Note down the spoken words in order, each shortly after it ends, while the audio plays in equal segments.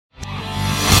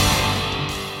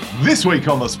This week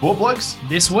on the Sport Blokes.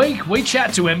 This week, we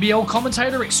chat to NBL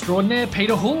commentator extraordinaire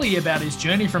Peter Hooley about his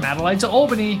journey from Adelaide to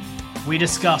Albany. We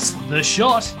discuss The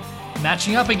Shot,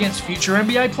 matching up against future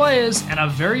NBA players, and a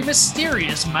very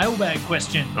mysterious mailbag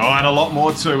question. Oh, and a lot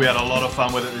more too. We had a lot of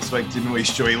fun with it this week, didn't we,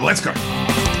 Stewie? Let's go.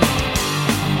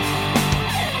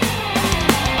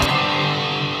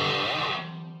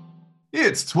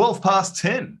 It's 12 past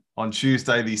 10 on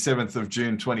Tuesday, the 7th of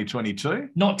June, 2022.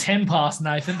 Not 10 past,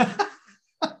 Nathan.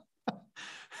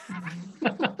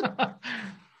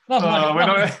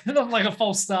 Not like a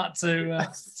false start to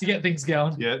get things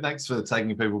going. Yeah, thanks for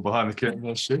taking people behind the curtain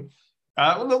there, Stu.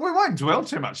 Look, we won't dwell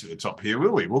too much at the top here,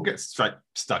 will we? We'll get straight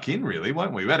stuck in, really,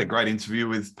 won't we? We had a great interview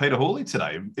with Peter Hooley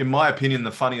today. In my opinion,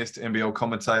 the funniest NBL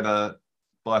commentator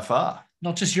by far.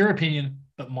 Not just your opinion,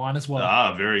 but mine as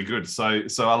well. Very good. So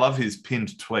I love his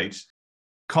pinned tweet.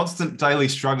 Constant daily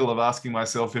struggle of asking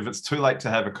myself if it's too late to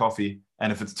have a coffee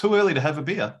and if it's too early to have a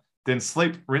beer, then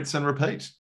sleep, rinse and repeat.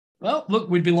 Well, look,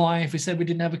 we'd be lying if we said we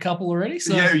didn't have a couple already.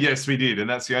 So. Yeah, yes, we did. And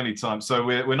that's the only time. So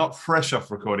we're not fresh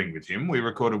off recording with him. We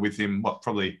recorded with him,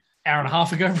 probably... hour and a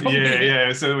half ago, probably.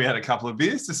 Yeah. So we had a couple of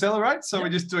beers to celebrate. So We're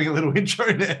just doing a little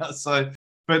intro now.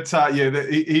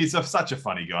 He's such a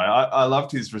funny guy. I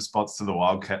loved his response to the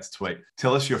Wildcats tweet.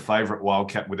 Tell us your favourite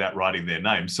Wildcat without writing their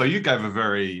name. So you gave a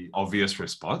very obvious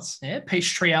response. Yeah,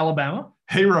 Peachtree, Alabama.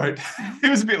 He wrote, it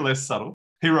was a bit less subtle.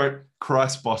 He wrote,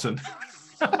 Christ Bottom.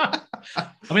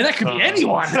 I mean, that could be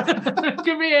anyone. It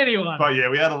could be anyone. But yeah,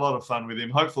 we had a lot of fun with him.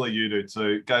 Hopefully you do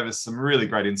too. Gave us some really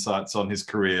great insights on his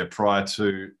career prior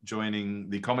to joining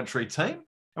the commentary team.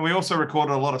 And we also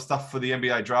recorded a lot of stuff for the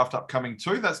NBA draft upcoming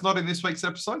too. That's not in this week's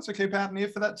episode, so keep out in here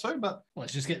for that too. But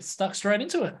let's just get stuck straight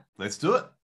into it. Let's do it.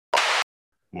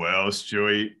 Well,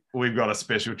 Stewie, we've got a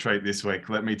special treat this week.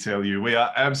 Let me tell you, we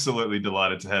are absolutely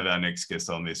delighted to have our next guest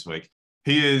on this week.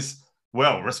 He is...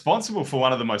 responsible for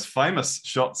one of the most famous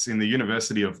shots in the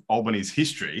University of Albany's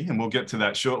history, and we'll get to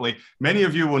that shortly. Many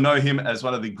of you will know him as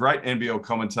one of the great NBL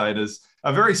commentators.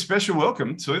 A very special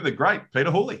welcome to the great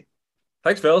Peter Hooley.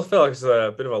 Thanks, fellas. I feel like it's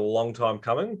a bit of a long time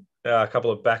coming. A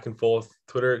couple of back and forth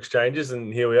Twitter exchanges,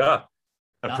 and here we are.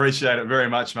 Appreciate it very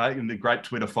much, mate. And the great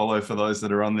Twitter follow for those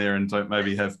that are on there and don't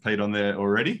maybe have Pete on there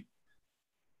already.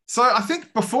 So I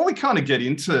think before we kind of get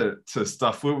into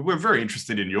stuff, we're very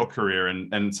interested in your career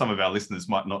and some of our listeners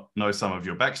might not know some of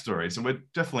your backstories, and we're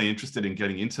definitely interested in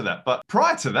getting into that. But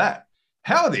prior to that,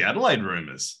 how are the Adelaide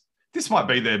rumours? This might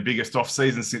be their biggest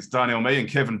off-season since Darnell Mee and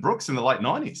Kevin Brooks in the late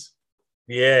 90s.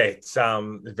 Yeah, it's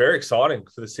very exciting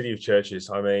for the city of Churches.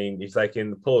 I mean, if they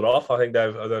can pull it off, I think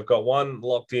they've got one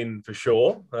locked in for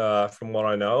sure, from what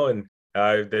I know, and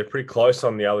they're pretty close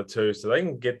on the other two, so they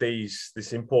can get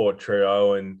this import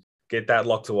trio and get that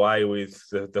locked away with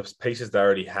the pieces they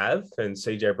already have. And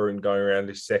CJ Bruton going around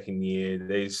his second year,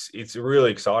 it's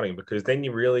really exciting because then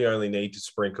you really only need to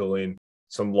sprinkle in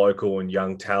some local and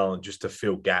young talent just to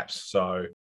fill gaps. So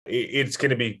it's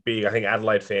going to be big. I think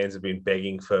Adelaide fans have been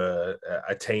begging for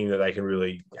a team that they can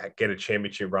really get a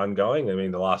championship run going. I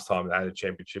mean, the last time they had a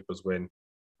championship was when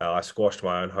I squashed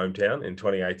my own hometown in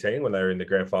 2018 when they were in the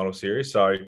grand final series.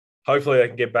 So hopefully they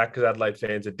can get back because Adelaide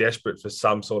fans are desperate for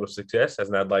some sort of success. As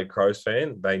an Adelaide Crows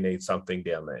fan, they need something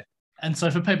down there. And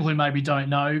so for people who maybe don't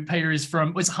know, Peter is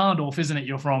from, it's Harndorf, isn't it,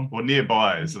 you're from? Well,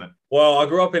 nearby, isn't it? Well, I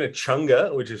grew up in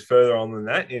Echunga, which is further on than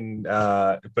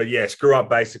that. But yes, grew up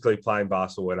basically playing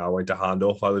basketball when I went to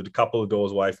Harndorf. I lived a couple of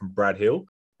doors away from Brad Hill.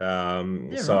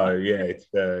 It's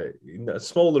a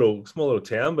small little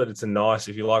town, but it's a nice,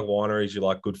 if you like wineries, you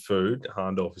like good food,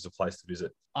 Harndorf is a place to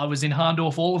visit. I was in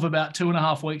Harndorf all of about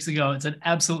 2.5 weeks ago. It's an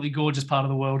absolutely gorgeous part of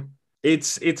the world.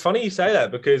 It's funny you say that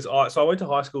because I went to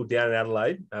high school down in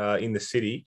Adelaide, in the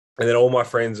city, and then all my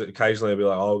friends occasionally would be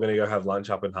like, "Oh, we're going to go have lunch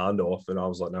up in Harndorf," and I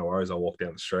was like, "No worries, I'll walk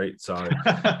down the street." So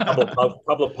a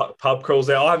couple of pub crawls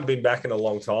there. I haven't been back in a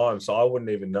long time, so I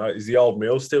wouldn't even know. Is the old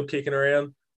mill still kicking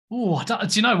around? Oh, do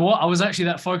you know what? I was actually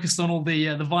that focused on all the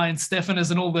Wein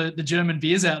Stefaners and all the German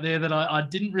beers out there that I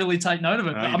didn't really take note of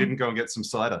it. You didn't go and get some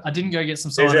cider? I didn't go get some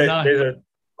cider, no. There's an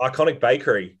iconic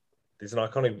bakery.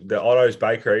 The Otto's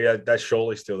Bakery. That's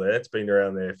surely still there. It's been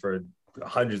around there for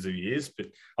hundreds of years. But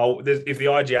if the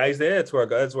IGA's there, that's where I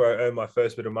go. That's where I earn my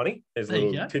first bit of money. There's a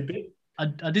little tidbit.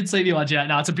 I did see the IGA.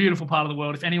 No, it's a beautiful part of the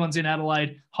world. If anyone's in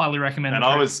Adelaide, highly recommend it. And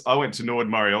I went to Nord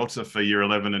Marialta for year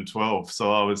 11 and 12.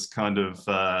 So I was kind of,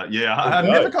 I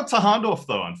never got to Harndorf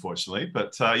though, unfortunately.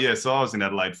 But so I was in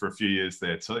Adelaide for a few years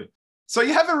there too. So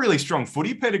you have a really strong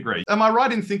footy pedigree. Am I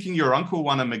right in thinking your uncle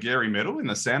won a Magarey medal in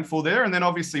the Sandford there? And then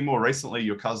obviously more recently,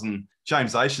 your cousin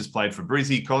James Aish has played for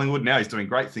Brizzy, Collingwood. Now he's doing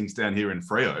great things down here in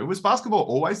Freo. Was basketball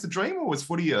always the dream or was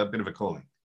footy a bit of a calling?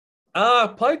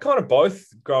 Played kind of both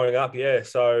growing up, yeah.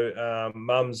 So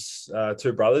mum's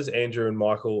two brothers, Andrew and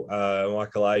Michael,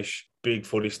 Michael Aish, big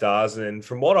footy stars. And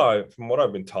from what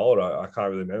I've been told, I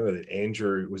can't really remember that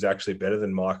Andrew was actually better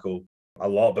than Michael a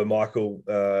lot. But Michael,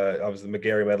 I was the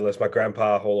McGarry medalist, my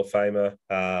grandpa, Hall of Famer.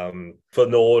 For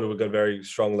Nord, we've got a very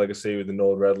strong legacy with the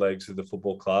Nord Redlegs of the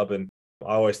football club. And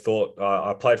I always thought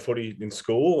I played footy in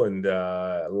school and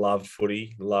loved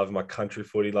footy, loved my country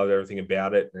footy, loved everything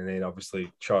about it. And then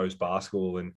obviously chose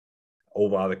basketball, and all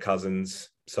my other cousins.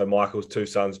 So Michael's two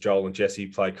sons, Joel and Jesse,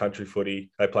 played country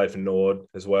footy. They played for Nord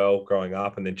as well growing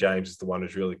up. And then James is the one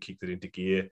who's really kicked it into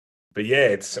gear. But yeah,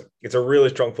 it's a really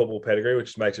strong football pedigree,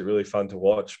 which makes it really fun to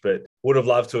watch. But would have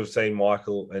loved to have seen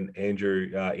Michael and Andrew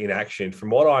in action. From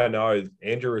what I know,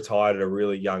 Andrew retired at a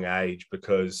really young age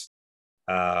because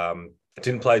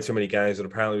didn't play too many games, and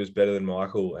apparently was better than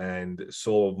Michael, and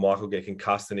saw Michael get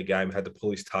concussed in a game, had to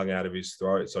pull his tongue out of his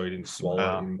throat so he didn't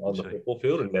swallow him on the football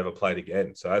field, and never played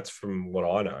again. So that's from what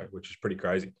I know, which is pretty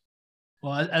crazy.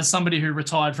 Well, as somebody who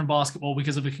retired from basketball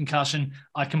because of a concussion,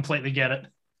 I completely get it.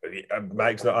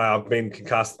 I've been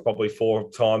concussed probably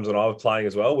 4 times when I was playing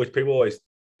as well, which people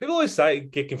always say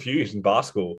get confused in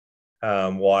basketball.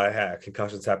 Why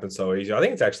concussions happen so easy. I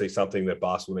think it's actually something that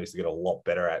basketball needs to get a lot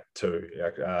better at too.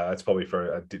 It's probably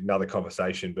for another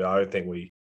conversation, but I don't think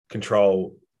we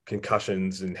control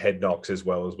concussions and head knocks as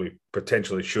well as we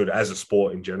potentially should as a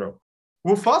sport in general.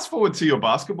 Well, fast forward to your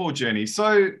basketball journey.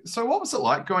 So what was it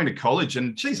like going to college?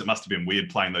 And geez, it must have been weird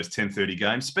playing those 10:30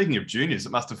 games. Speaking of juniors,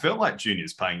 it must have felt like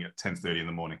juniors playing at 10:30 in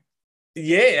the morning.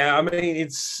 Yeah, I mean,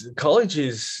 it's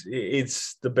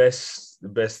the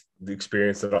best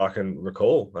experience that I can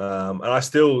recall. And I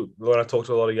still, when I talk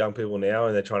to a lot of young people now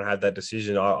and they're trying to have that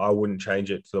decision, I wouldn't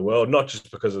change it for the world, not just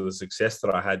because of the success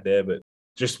that I had there, but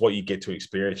just what you get to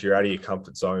experience. You're out of your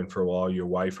comfort zone for a while. You're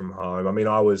away from home. I mean,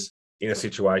 I was in a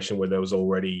situation where there was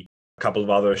already a couple of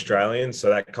other Australians. So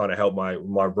that kind of helped.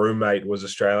 My roommate was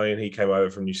Australian. He came over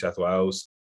from New South Wales,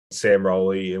 Sam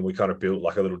Rowley, and we kind of built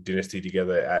like a little dynasty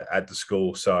together at the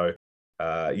school. So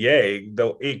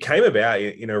it came about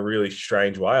in a really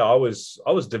strange way. I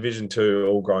was Division 2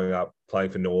 all growing up,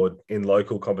 playing for Nord in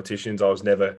local competitions. I was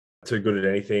never too good at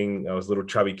anything. I was a little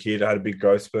chubby kid. I had a big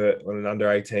growth spurt on an under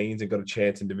 18s and got a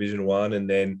chance in Division 1, and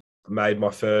then made my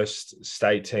first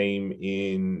state team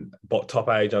in top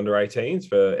age under 18s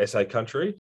for SA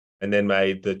Country, and then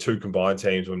made the 2 combined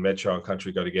teams when Metro and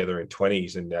Country go together in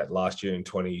 20s. And that last year in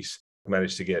 20s,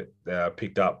 managed to get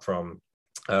picked up from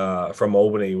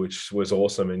Albany, which was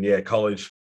awesome. And yeah,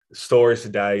 college stories for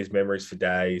days, memories for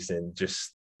days, and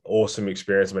just awesome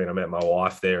experience. I mean, I met my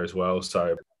wife there as well.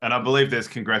 So, and I believe there's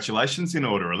congratulations in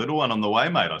order. A little one on the way,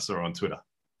 mate. I saw on Twitter.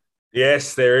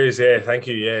 Yes, there is. Yeah, thank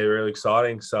you. Yeah, really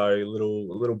exciting. So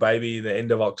little baby the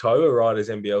end of October, right as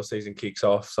NBL season kicks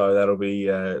off. So that'll be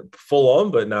full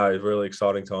on, but no, really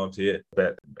exciting times here.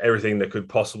 But everything that could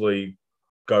possibly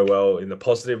go well in the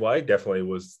positive way definitely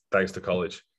was thanks to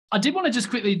college. I did want to just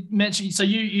quickly mention, so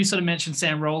you sort of mentioned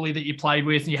Sam Rowley that you played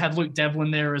with, and you had Luke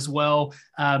Devlin there as well.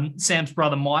 Sam's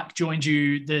brother Mike joined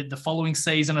you the following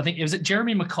season. I think, was it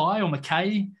Jeremy Mackay or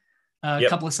McKay a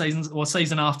couple of seasons or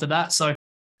season after that? So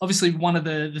obviously one of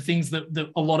the things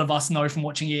that a lot of us know from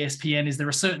watching ESPN is there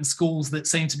are certain schools that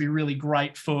seem to be really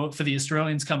great for the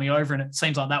Australians coming over, and it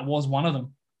seems like that was one of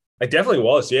them. It definitely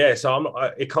was, yeah. So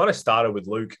it kind of started with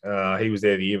Luke. He was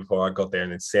there the year before I got there,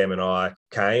 and then Sam and I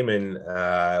came, and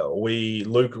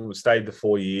Luke stayed the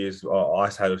 4 years. I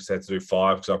had to do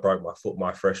 5 because I broke my foot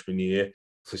my freshman year.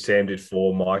 So Sam did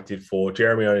 4, Mike did 4.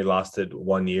 Jeremy only lasted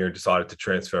 1 year and decided to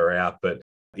transfer out. But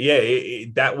yeah,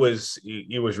 it was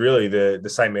really the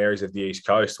same areas of the East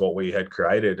Coast, what we had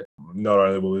created. Not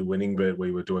only were we winning, but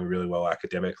we were doing really well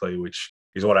academically, which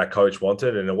is what our coach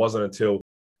wanted. And it wasn't until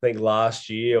I think last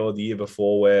year or the year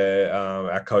before where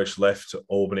our coach left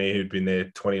Albany, who'd been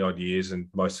there 20 odd years and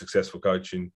most successful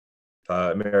coach in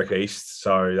America East.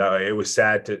 So it was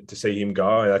sad to see him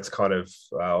go. And that's kind of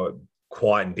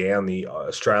quietened down the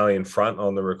Australian front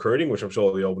on the recruiting, which I'm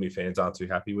sure the Albany fans aren't too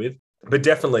happy with. But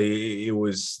definitely it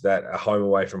was that home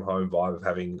away from home vibe of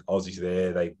having Aussies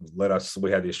there. They let us,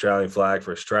 we had the Australian flag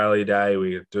for Australia Day.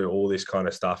 We do all this kind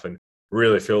of stuff and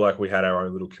really feel like we had our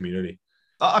own little community.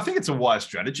 I think it's a wise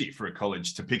strategy for a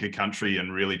college to pick a country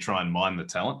and really try and mine the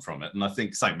talent from it. And I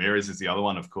think St. Mary's is the other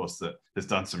one, of course, that has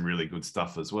done some really good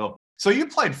stuff as well. So you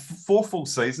played 4 full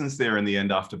seasons there in the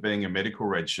end after being a medical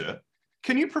redshirt.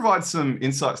 Can you provide some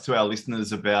insights to our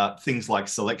listeners about things like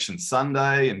Selection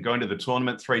Sunday and going to the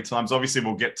tournament 3 times? Obviously,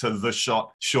 we'll get to The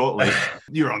Shot shortly.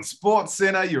 You're on Sports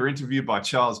Center, you were interviewed by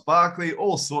Charles Barkley,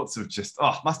 all sorts of just,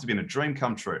 must have been a dream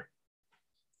come true.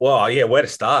 Well, yeah, where to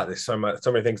start? There's so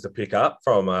many things to pick up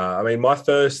from. I mean,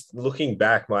 looking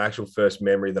back, my actual first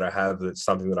memory that I have that's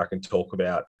something that I can talk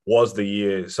about was the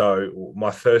year. So my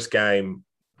first game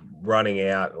running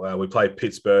out, we played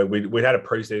Pittsburgh. We'd had a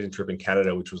preseason trip in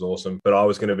Canada, which was awesome. But I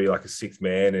was going to be like a sixth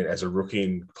man and as a rookie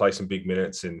and play some big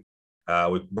minutes. And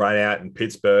we ran out in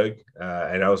Pittsburgh,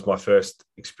 and that was my first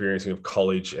experiencing of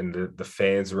college. And the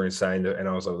fans were insane. And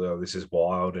I was like, oh, this is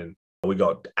wild. And we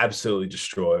got absolutely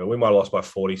destroyed. We might have lost by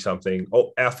 40 something.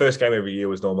 Oh, our first game every year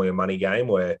was normally a money game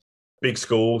where big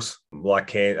schools like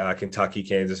Kentucky,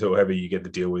 Kansas, whoever you get the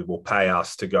deal with will pay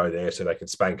us to go there so they can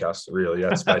spank us. Really,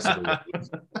 that's basically what it is.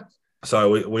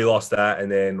 So we lost that,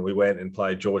 and then we went and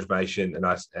played George Mason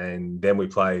and then we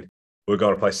were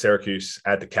going to play Syracuse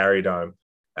at the Carrier Dome.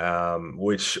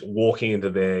 Which walking into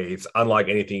there, it's unlike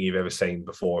anything you've ever seen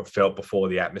before, felt before.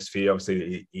 The atmosphere,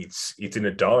 obviously, it's in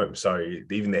a dome, so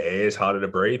even the air is harder to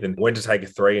breathe. And went to take a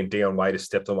three, and Dion Waiters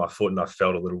stepped on my foot, and I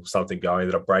felt a little something going.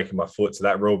 Ended up breaking my foot, so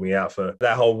that ruled me out for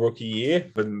that whole rookie year.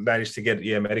 But managed to get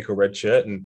medical red shirt.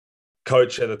 And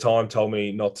coach at the time told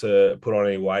me not to put on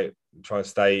any weight, try and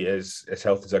stay as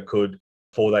healthy as I could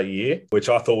for that year, which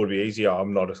I thought would be easier.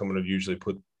 I'm not someone who usually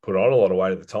put on a lot of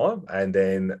weight at the time. And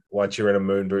then once you're in a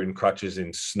moon boot and crutches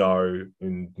in snow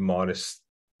in minus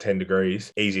 10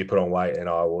 degrees, easy to put on weight. And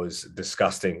I was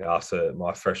disgusting after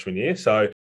my freshman year.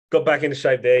 So got back into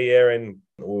shape there, yeah. And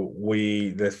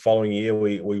the following year,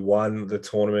 we won the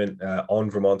tournament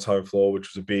on Vermont's home floor, which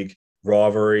was a big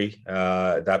rivalry.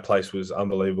 That place was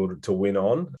unbelievable to win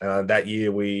on. That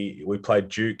year, we played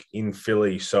Duke in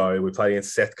Philly. So we played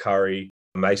against Seth Curry,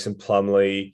 Mason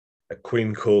Plumlee,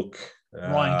 Quinn Cook,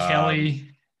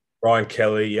 Ryan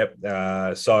Kelly.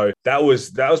 Yep. So that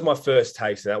was my first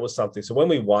taste. That was something. So when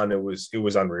we won, it was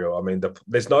unreal. I mean,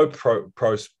 there's no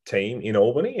pro team in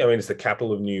Albany. I mean, it's the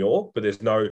capital of New York, but there's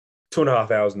no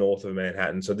 2.5 hours north of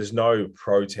Manhattan. So there's no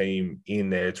pro team in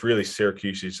there. It's really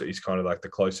Syracuse is kind of like the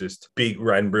closest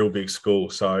real big school.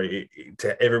 So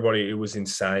to everybody, it was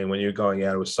insane. When you're going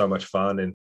out, it was so much fun.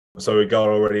 And so we got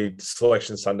already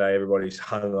selection Sunday. Everybody's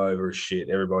hungover as shit.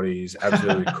 Everybody's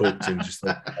absolutely cooked and just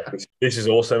like, this is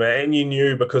awesome. And you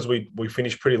knew because we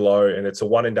finished pretty low and it's a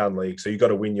one and done league. So you got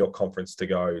to win your conference to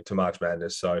go to March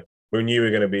Madness. So we knew we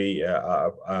were going to be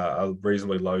a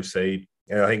reasonably low seed.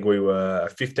 And I think we were a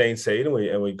 15 seed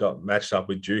and we got matched up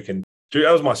with Duke. And Duke,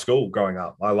 that was my school growing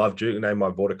up. I loved Duke. I named my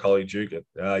border collie Duke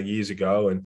years ago.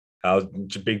 And I was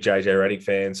a big JJ Redick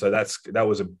fan. So that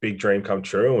was a big dream come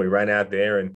true. And we ran out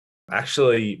there and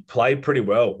actually played pretty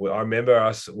well. I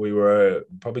remember we were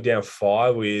probably down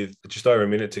 5 with just over a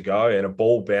minute to go and a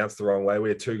ball bounced the wrong way. We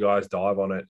had 2 guys dive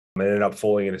on it and ended up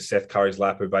falling into Seth Curry's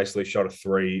lap, who basically shot a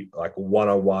 3, like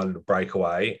one-on-one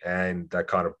breakaway, and that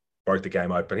kind of broke the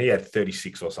game open. He had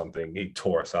 36 or something. He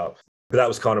tore us up. But that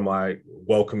was kind of my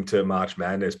welcome to March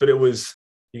Madness. But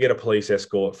you get a police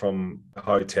escort from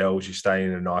hotels, you stay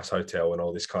in a nice hotel and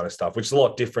all this kind of stuff, which is a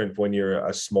lot different when you're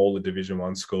a smaller Division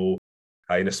I school.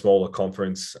 In a smaller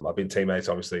conference. I've been teammates,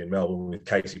 obviously, in Melbourne with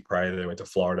Casey Prater. They went to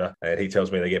Florida, and he tells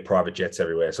me they get private jets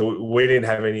everywhere. So we didn't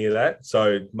have any of that.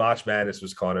 So March Madness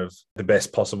was kind of the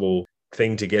best possible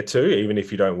thing to get to, even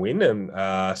if you don't win.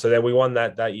 And so then we won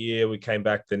that year. We came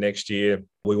back the next year.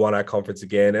 We won our conference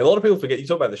again. And a lot of people forget, you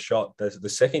talk about the shot. The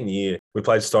second year, we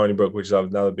played Stony Brook, which is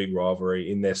another big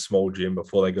rivalry, in their small gym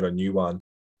before they got a new one.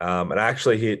 And I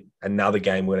actually hit another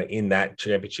game winner in that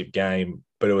championship game,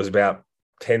 but it was about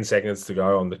 10 seconds to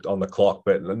go on the clock,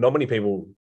 but not many people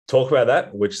talk about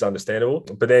that, which is understandable.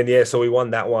 But then, yeah, so we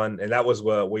won that one, and that was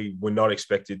where we were not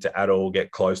expected to at all get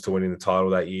close to winning the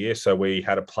title that year. So we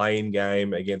had a play-in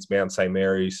game against Mount St.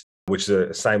 Mary's, which is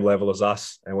the same level as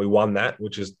us, and we won that,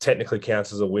 which is technically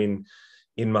counts as a win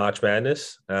in March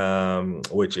Madness,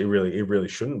 which it really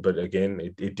shouldn't, but again,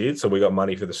 it did. So we got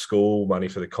money for the school, money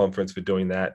for the conference for doing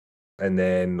that. And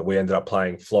then we ended up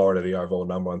playing Florida, the overall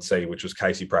number 1 seed, which was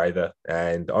Casey Prater,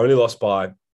 and only lost by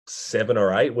 7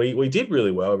 or 8. We did really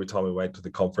well every time we went to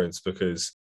the conference,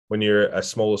 because when you're a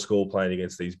smaller school playing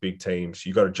against these big teams,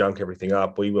 you got to junk everything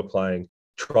up. We were playing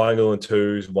triangle and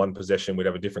twos, one possession. We'd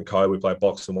have a different code. We'd play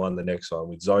box and one the next one.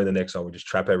 We'd zone the next one. We'd just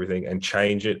trap everything and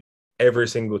change it every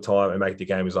single time and make the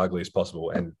game as ugly as possible,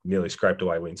 and nearly scraped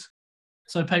away wins.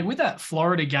 So, Pete, with that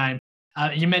Florida game,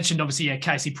 you mentioned, obviously,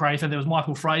 Casey Prater. There was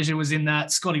Michael Frazier was in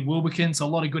that, Scotty Wilbekin, so a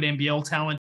lot of good NBL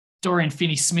talent. Dorian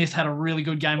Finney-Smith had a really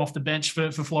good game off the bench for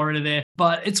Florida there.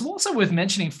 But it's also worth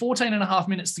mentioning, 14 and a half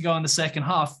minutes to go in the second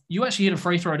half, you actually hit a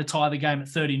free throw to tie the game at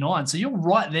 39. So you're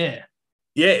right there.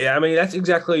 Yeah, I mean, that's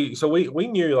exactly – so we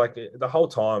knew, like, the whole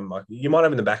time, like, you might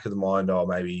have in the back of the mind, oh,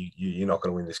 maybe you're not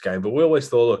going to win this game. But we always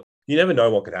thought, look, you never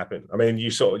know what could happen. I mean, you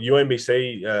saw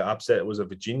UNBC upset was a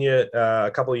Virginia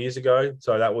a couple of years ago.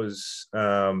 So that was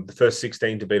the first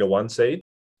 16 to beat a 1 seed.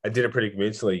 I did it pretty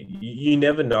convincingly. You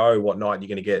never know what night you're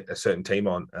going to get a certain team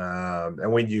on.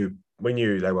 And we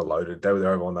knew they were loaded. They were the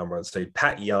overall number 1 seed.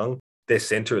 Pat Young, their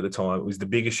center at the time, was the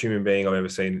biggest human being I've ever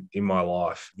seen in my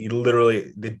life. He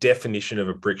literally, the definition of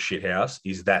a brick shit house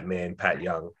is that man, Pat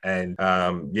Young. And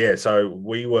so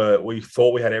we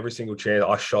thought we had every single chance.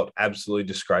 I shot absolutely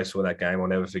disgraceful in that game. I'll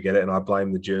never forget it. And I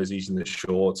blame the jerseys and the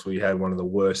shorts. We had one of the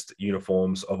worst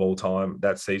uniforms of all time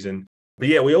that season. But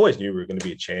yeah, we always knew we were going to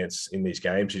be a chance in these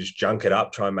games. You just junk it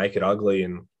up, try and make it ugly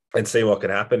and see what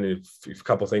can happen. If a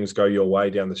couple of things go your way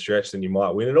down the stretch, then you might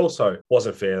win. It also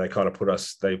wasn't fair. They kind of put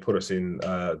us in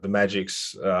the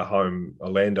Magic's home,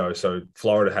 Orlando. So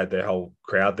Florida had their whole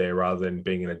crowd there rather than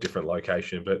being in a different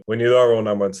location. But when you're the overall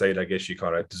number 1 seed, I guess you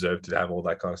kind of deserve to have all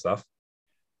that kind of stuff.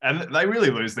 And they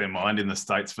really lose their mind in the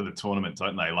States for the tournament,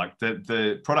 don't they? Like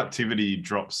the productivity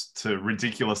drops to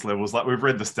ridiculous levels. Like we've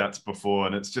read the stats before,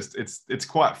 and it's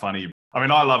quite funny. I mean,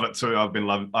 I love it too.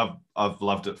 I've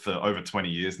loved it for over 20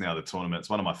 years now, the tournament. It's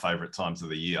one of my favorite times of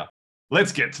the year.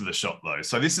 Let's get to the shot though.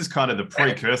 So this is kind of the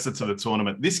precursor to the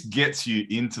tournament. This gets you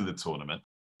into the tournament.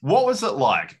 What was it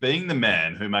like being the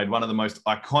man who made one of the most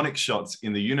iconic shots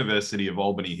in the University of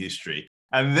Albany history,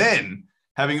 and then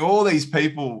having all these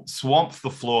people swamp the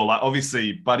floor? Like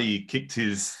obviously Buddy kicked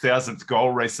his 1,000th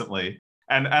goal recently.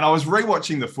 And I was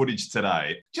rewatching the footage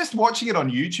today, just watching it on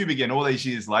YouTube again all these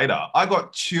years later. I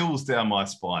got chills down my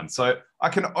spine. So I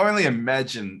can only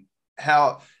imagine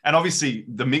how, and obviously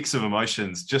the mix of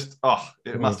emotions,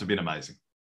 it must have been amazing.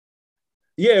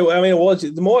 Yeah, well, I mean, it was.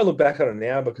 The more I look back on it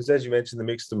now, because as you mentioned, the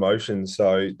mixed emotions.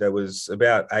 So there was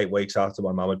about 8 weeks after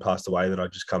my mum had passed away that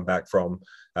I'd just come back from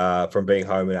being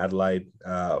home in Adelaide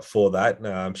for that.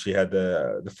 She had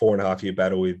the 4.5-year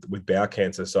battle with bowel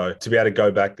cancer. So to be able to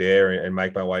go back there and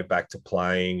make my way back to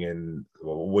playing, and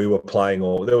we were playing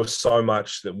there was so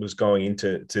much that was going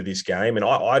into this game. And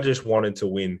I just wanted to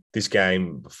win this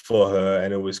game for her.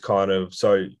 And it was kind of,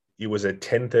 so it was a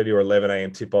 10:30 or 11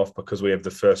 a.m. tip-off because we have the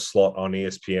first slot on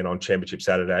ESPN on Championship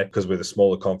Saturday because we're the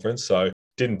smaller conference. So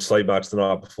didn't sleep much the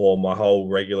night before. My whole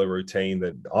regular routine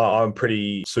that I'm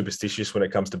pretty superstitious when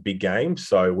it comes to big games.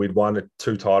 So we'd won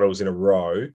 2 titles in a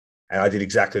row, and I did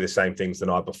exactly the same things the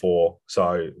night before.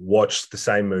 So watched the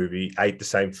same movie, ate the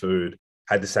same food,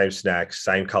 had the same snacks,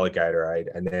 same color Gatorade,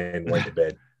 and then went to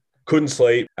bed. Couldn't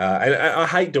sleep. And I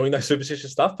hate doing that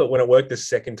superstitious stuff, but when it worked the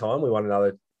second time, we won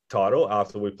another title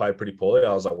after we played pretty poorly.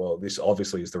 I was like, well, this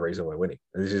obviously is the reason we're winning.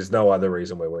 There's no other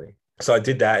reason we're winning. So I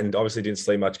did that, and obviously didn't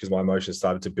sleep much because my emotions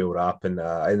started to build up, and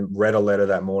read a letter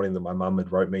that morning that my mum had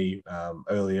wrote me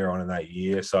earlier on in that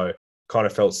year. So kind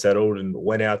of felt settled and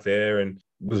went out there and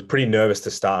was pretty nervous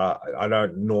to start. I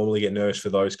don't normally get nervous for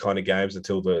those kind of games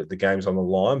until the game's on the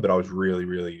line, but I was really,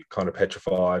 really kind of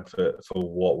petrified for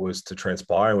what was to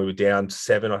transpire. And we were down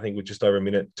 7, I think, with just over a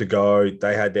minute to go.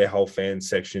 They had their whole fan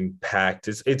section packed.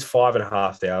 It's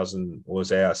 5,500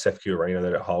 was our SEFQ arena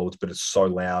that it holds, but it's so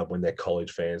loud when they're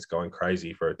college fans going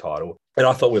crazy for a title. And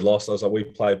I thought we'd lost. I was like, we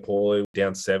played poorly,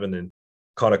 down 7, and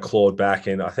kind of clawed back.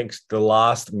 And I think the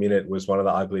last minute was one of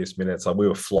the ugliest minutes. Like we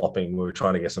were flopping. We were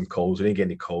trying to get some calls. We didn't get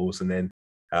any calls. And then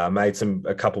made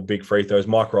a couple big free throws.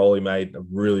 Mike Rowley made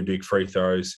really big free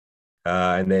throws.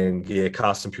 And then,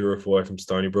 Carsten Purifoy from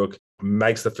Stony Brook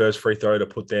makes the first free throw to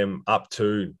put them up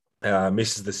 2.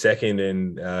 Misses the second,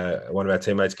 and one of our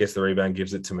teammates gets the rebound,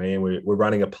 gives it to me, and we're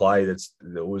running a play that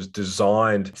was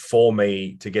designed for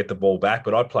me to get the ball back,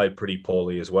 but I played pretty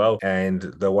poorly as well.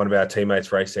 And one of our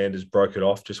teammates, Ray Sanders, broke it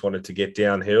off, just wanted to get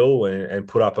downhill and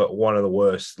put up one of the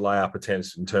worst layup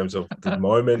attempts in terms of the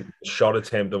moment, shot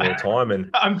attempt of all time.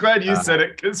 And I'm glad you said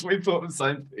it because we thought the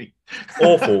same thing.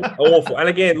 Awful. And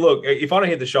again, look, if I don't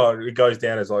hit the shot, it goes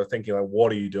down as like thinking, like,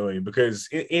 what are you doing? Because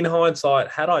in hindsight,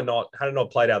 had it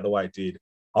not played out the way it did,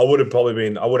 I would have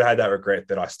had that regret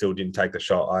that I still didn't take the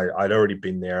shot. I'd already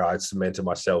been there. I'd cemented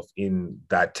myself in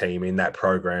that team, in that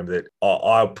program, that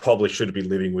I probably should be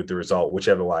living with the result,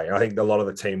 whichever way. And I think a lot of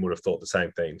the team would have thought the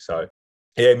same thing. So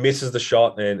yeah, misses the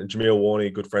shot, and Jameel Warney, a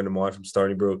good friend of mine from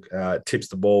Stony Brook, tips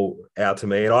the ball out to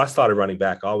me, and I started running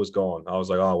back. I was gone. I was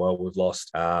like, oh, well, we've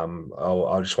lost. I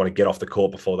just want to get off the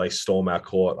court before they storm our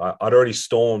court. I'd already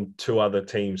stormed 2 other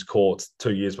teams' courts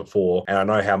 2 years before, and I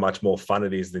know how much more fun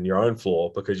it is than your own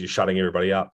floor because you're shutting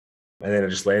everybody up. And then it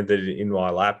just landed in my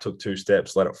lap, took 2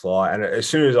 steps, let it fly. And as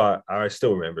soon as I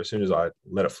still remember, as soon as I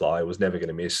let it fly, it was never going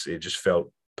to miss. It just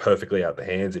felt perfectly out the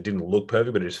hands. It didn't look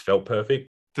perfect, but it just felt perfect.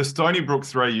 The Stony Brook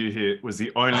three you hit was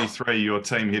the only three your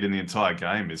team hit in the entire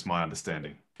game, is my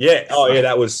understanding. Yeah. Oh, yeah.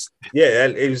 That was, yeah.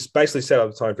 It was basically set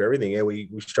up the time for everything. Yeah. We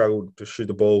struggled to shoot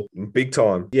the ball big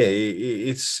time. Yeah.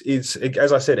 It's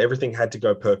as I said, everything had to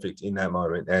go perfect in that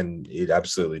moment. And it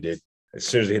absolutely did. As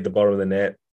soon as it hit the bottom of the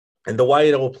net and the way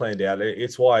it all planned out,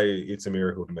 it's why it's a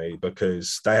miracle to me,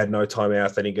 because they had no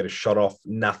timeouts. They didn't get a shot off.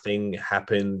 Nothing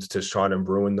happened to try and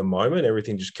ruin the moment.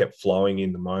 Everything just kept flowing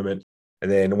in the moment. And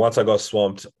then once I got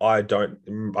swamped, I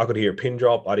could hear a pin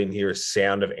drop. I didn't hear a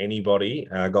sound of anybody.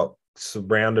 And I got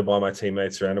surrounded by my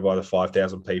teammates, surrounded by the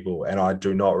 5,000 people. And I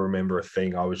do not remember a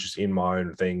thing. I was just in my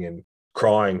own thing and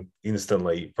crying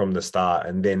instantly from the start,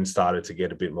 and then started to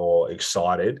get a bit more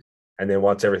excited. And then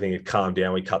once everything had calmed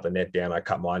down, we cut the net down. I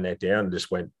cut my net down and just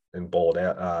went and bawled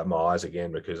out my eyes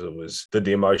again, because it was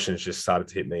the emotions just started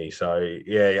to hit me. So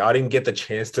yeah, I didn't get the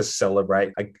chance to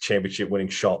celebrate a championship winning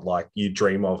shot like you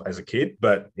dream of as a kid,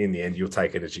 but in the end, you'll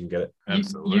take it as you can get it.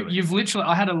 Absolutely. You've literally,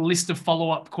 I had a list of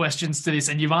follow-up questions to this,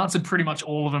 and you've answered pretty much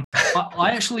all of them.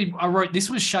 I wrote, this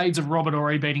was shades of Robert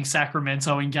Horry beating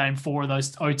Sacramento in game 4 of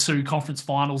those 0-2 conference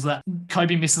finals, that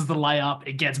Kobe misses the layup,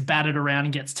 it gets batted around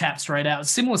and gets tapped straight out.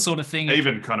 Similar sort of thing.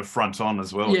 Even kind of front on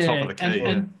as well, yeah, top of the key.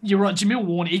 And you're right, Jamil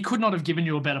Warner, he could not have given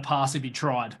you a better pass if he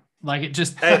tried. Like, it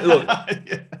just... Look,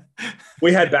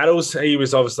 we had battles. He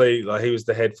was obviously, like, he was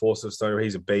the head force of Stoner.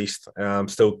 He's a beast.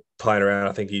 Still playing around.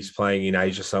 I think he's playing in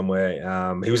Asia somewhere.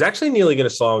 He was actually nearly going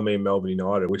to sign with me in Melbourne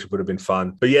United, which would have been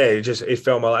fun. But yeah, it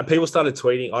fell my lap. People started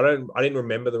tweeting. I didn't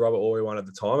remember the Robert Horry one at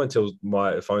the time until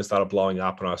my phone started blowing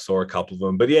up and I saw a couple of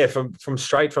them. But yeah, from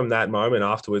straight from that moment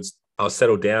afterwards, I was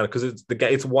settled down, because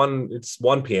it's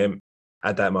 1 p.m.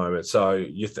 at that moment. So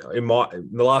in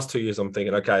the last 2 years, I'm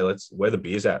thinking, okay, where the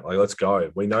beer's at? Like, let's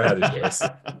go. We know how this gets.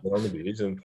 We're on the beers.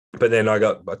 But then I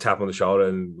got a tap on the shoulder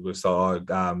and was like,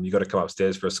 you got to come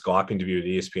upstairs for a Skype interview at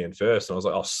ESPN first. And I was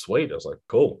like, oh, sweet. I was like,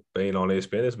 cool. Being on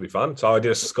ESPN, this will be fun. So I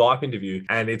did a Skype interview,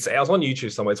 and I was on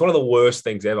YouTube somewhere. It's one of the worst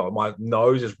things ever. My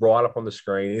nose is right up on the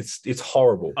screen. It's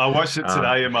horrible. I watched it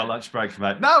today in my lunch break,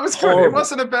 mate. No, it was good. It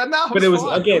wasn't a bad. No, but it was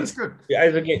fine. Again, it was good.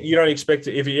 Again, you don't expect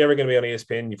it. If you're ever going to be on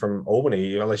ESPN, you're from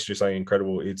Albany, unless you're something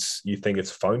incredible, you think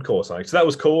it's a phone call or something. So that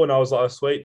was cool. And I was like, oh,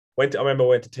 sweet. I remember I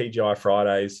went to TGI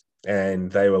Fridays, and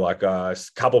they were like, a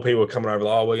couple of people were coming over,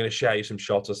 like, oh, we're going to shout you some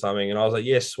shots or something. And I was like,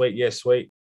 yes, sweet.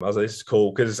 I was like, this is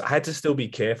cool, because I had to still be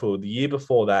careful. The year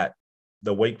before that,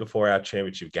 the week before our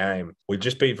championship game, we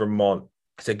just beat Vermont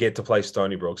to get to play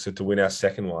Stony Brook, so to win our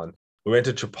second one. We went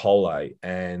to Chipotle,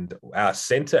 and our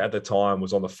center at the time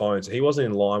was on the phone, so he wasn't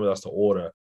in line with us to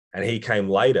order. And he came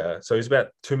later. So he was about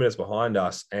 2 minutes behind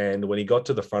us. And when he got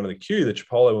to the front of the queue, the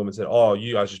Chipotle woman said, oh,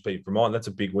 you guys just beat Vermont. That's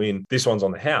a big win. This one's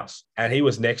on the house. And he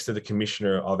was next to the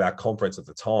commissioner of our conference at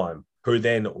the time, who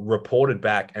then reported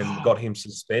back and got him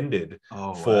suspended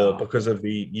because of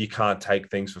you can't take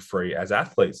things for free as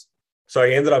athletes. So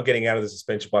he ended up getting out of the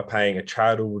suspension by paying a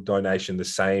charitable donation the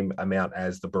same amount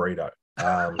as the burrito.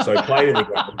 So he played in the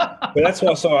game. But that's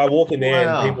why, so I walk in there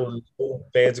and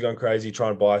fans are going crazy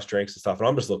trying to buy us drinks and stuff. And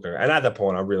I'm just looking. And at that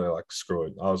point, I'm really like, screw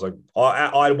it. I was like,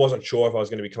 I wasn't sure if I was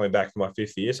going to be coming back for my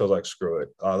 5th year. So I was like, screw it.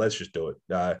 Let's just do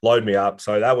it. Load me up.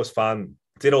 So that was fun.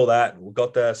 Did all that. We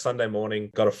got there Sunday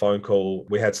morning, got a phone call.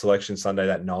 We had selection Sunday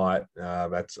that night.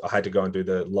 I had to go and do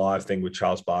the live thing with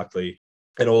Charles Barkley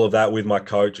and all of that with my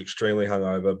coach, extremely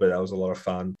hungover, but that was a lot of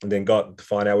fun. And then got to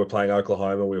find out we're playing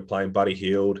Oklahoma. We were playing Buddy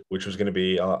Hield, which was going to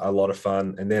be a lot of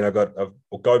fun. And then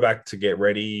I'll go back to get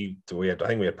ready. I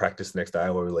think we had practice the next day,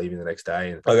 or we were leaving the next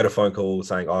day. And I got a phone call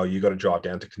saying, oh, you got to drive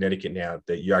down to Connecticut now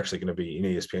that you're actually going to be in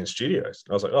ESPN studios.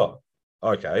 And I was like, oh,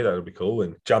 okay, that'll be cool.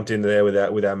 And jumped in there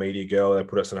with our media girl. They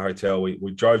put us in a hotel. We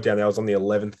drove down there. I was on the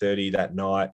 11:30 that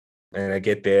night. And I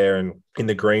get there, and in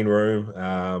the green room,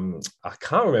 I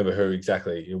can't remember who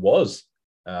exactly it was.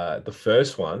 The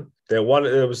first one, there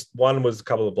was a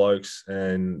couple of blokes,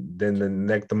 and then the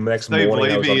next Steve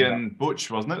morning, Levy and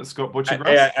Butch, wasn't it? Scott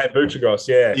Butchergross? At Butchergross,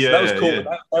 yeah. So that was cool. Yeah.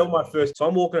 That was my first. So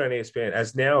I'm walking on ESPN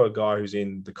as now a guy who's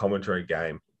in the commentary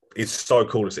game. It's so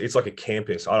cool to see. It's like a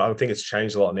campus. I don't think it's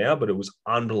changed a lot now, but it was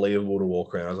unbelievable to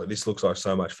walk around. I was like, this looks like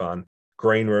so much fun.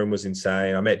 Green room was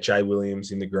insane. I met Jay Williams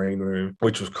in the green room,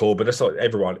 which was cool. But it's like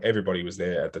everybody was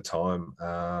there at the time.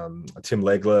 Tim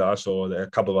Legler, I saw there, a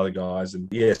couple of other guys, and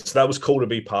yeah, so that was cool to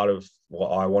be part of what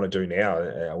I want to do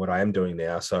now, what I am doing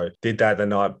now. So did that the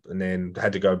night, and then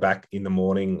had to go back in the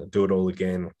morning, do it all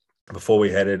again before we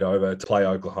headed over to play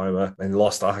Oklahoma, and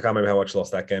lost. I can't remember how much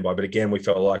lost that game by, but again, we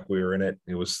felt like we were in it.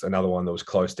 It was another one that was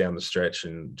close down the stretch,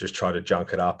 and just tried to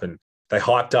junk it up and they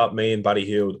hyped up me and Buddy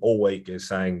Hield all week as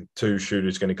saying 2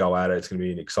 shooters going to go at it. It's going to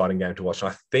be an exciting game to watch.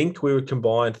 And I think we were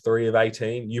combined 3 of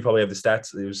 18. You probably have the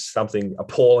stats. It was something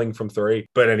appalling from 3.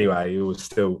 But anyway, it was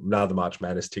still another March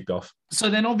Madness ticked off. So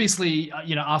then obviously,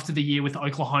 after the year with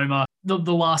Oklahoma, the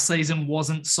last season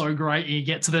wasn't so great. You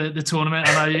get to the tournament.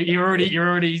 I know you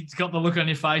already got the look on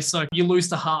your face. So you lose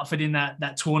to Hartford in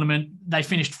that tournament. They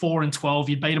finished 4-12.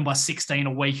 You beat them by 16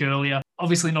 a week earlier.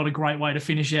 Obviously not a great way to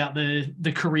finish out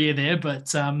the career there,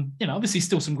 but obviously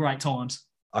still some great times.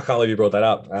 I can't believe you brought that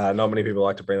up. Not many people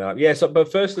like to bring that up. Yeah,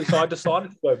 but firstly, I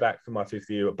decided to go back for my 5th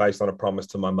year based on a promise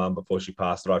to my mum before she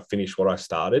passed that I'd finish what I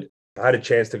started. I had a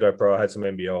chance to go pro. I had some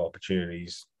NBL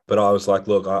opportunities, but I was like,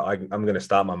 look, I'm going to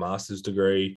start my master's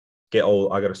degree, I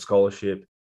got a scholarship.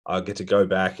 I get to go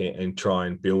back and try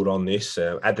and build on this.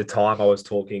 At the time, I was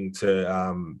talking to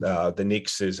the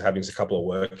Knicks as having a couple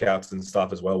of workouts and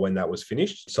stuff as well when that was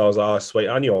finished. So I was like, oh, sweet.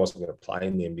 I knew I wasn't going to play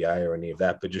in the NBA or any of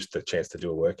that, but just the chance to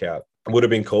do a workout would have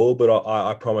been cool. But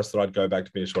I promised that I'd go back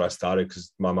to finish what I started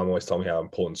because my mum always told me how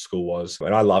important school was.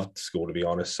 And I loved school, to be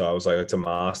honest. So I was like, it's a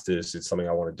master's. It's something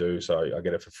I want to do. So I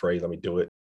get it for free. Let me do it.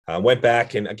 Went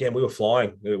back and again, we were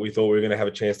flying. We thought we were going to have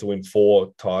a chance to win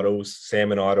 4 titles.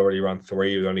 Sam and I had already run 3.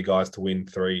 We were the only guys to win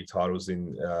 3 titles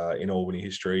in Albany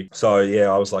history. So yeah,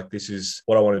 I was like, this is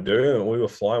what I want to do. And we were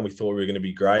flying. We thought we were going to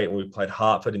be great. And we played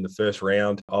Hartford in the first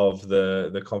round of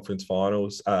the conference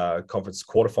finals, conference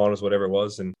quarterfinals, whatever it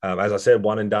was. And as I said,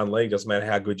 one and done league. Doesn't matter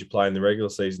how good you play in the regular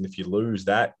season. If you lose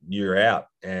that, you're out.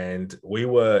 And we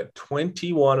were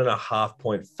 21.5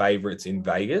 point favorites in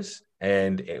Vegas.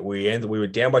 And we were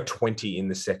down by 20 in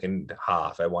the second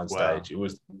half at one stage. It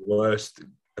was the worst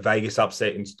Vegas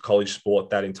upset in college sport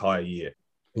that entire year.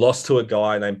 Lost to a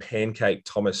guy named Pancake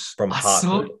Thomas from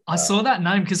Hartford. I saw that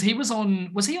name because he was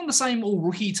he on the same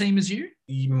all-rookie team as you?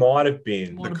 He might have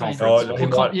been. The conference.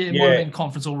 Might have been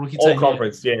conference all-rookie team. All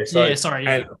conference, yeah. So, sorry.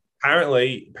 And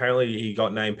apparently he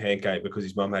got named Pancake because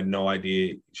his mum had no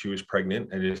idea she was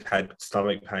pregnant and just had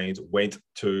stomach pains, went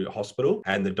to hospital,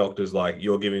 and the doctor's like,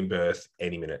 you're giving birth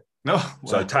any minute. No. Wow.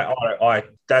 So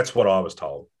that's what I was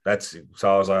told.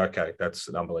 So I was like, okay, that's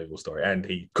an unbelievable story. And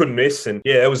he couldn't miss. And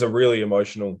yeah, it was a really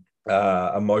emotional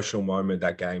moment,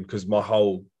 that game, because my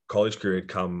whole college career had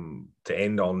come to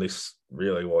end on this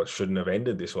really what shouldn't have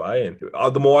ended this way. And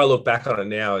the more I look back on it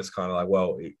now, it's kind of like,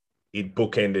 well, it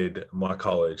bookended my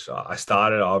college. I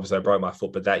broke my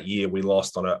foot, but that year we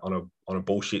lost on a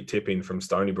bullshit tip-in from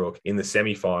Stony Brook in the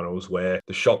semifinals where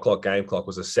the shot clock, game clock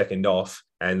was a second off,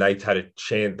 and they had a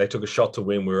chance. They took a shot to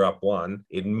win. We were up 1.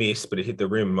 It missed, but it hit the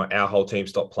rim. Our whole team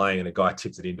stopped playing, and a guy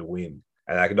tipped it in to win,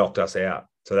 and that knocked us out.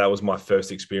 So that was my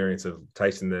first experience of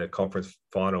tasting the conference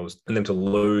finals, and then to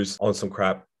lose on some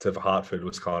crap to Hartford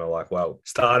was kind of like, well,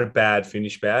 started bad,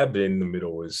 finished bad, but in the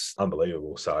middle was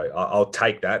unbelievable. So I'll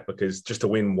take that because just to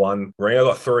win 1 ring, I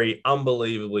got 3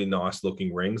 unbelievably nice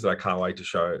looking rings that I can't wait to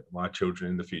show my children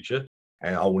in the future.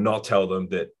 And I will not tell them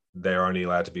that they're only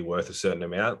allowed to be worth a certain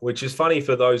amount, which is funny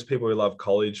for those people who love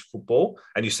college football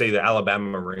and you see the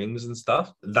Alabama rings and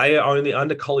stuff. They are only,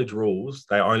 under college rules,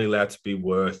 they're only allowed to be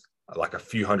worth like a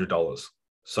few $100s.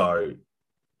 So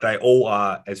they all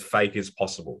are as fake as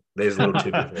possible. There's a little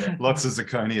tip there. Lots of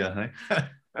zirconia,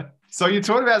 hey? So you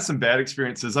talked about some bad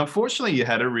experiences. Unfortunately, you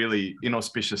had a really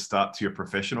inauspicious start to your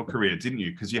professional career, didn't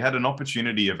you? Because you had an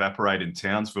opportunity evaporate in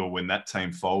Townsville when that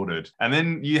team folded. And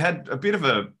then you had a bit of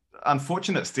a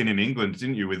unfortunate stint in England,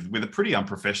 didn't you, with a pretty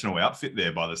unprofessional outfit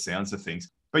there by the sounds of things.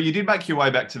 But you did make your way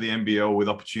back to the NBL with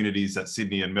opportunities at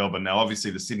Sydney and Melbourne. Now,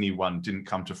 obviously, the Sydney one didn't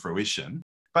come to fruition.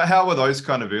 But how were those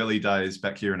kind of early days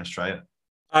back here in Australia?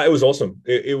 It was awesome.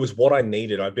 It was what I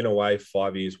needed. I'd been away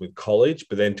 5 years with college,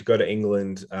 but then to go to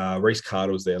England, Reece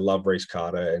Carter was there. Love Reece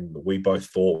Carter. And we both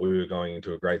thought we were going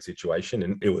into a great situation.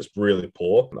 And it was really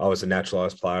poor. I was a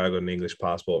naturalised player. I got an English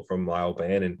passport from my old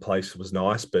band and place was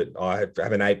nice. But I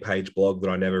have an 8-page blog that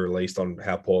I never released on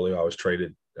how poorly I was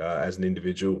treated as an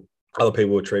individual. Other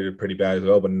people were treated pretty bad as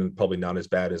well, but probably none as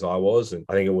bad as I was. And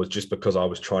I think it was just because I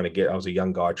was a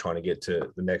young guy trying to get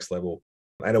to the next level.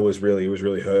 And it was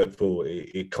really hurtful.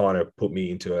 It kind of put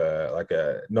me into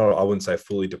I wouldn't say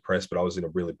fully depressed, but I was in a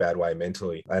really bad way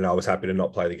mentally. And I was happy to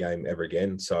not play the game ever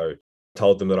again. So I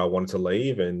told them that I wanted to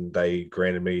leave and they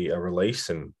granted me a release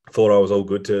and thought I was all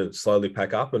good to slowly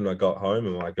pack up. And I got home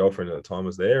and my girlfriend at the time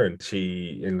was there and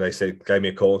they gave me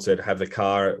a call and said, have the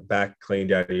car back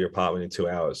cleaned out of your apartment in 2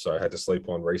 hours. So I had to sleep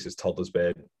on Reece's toddler's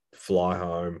bed, fly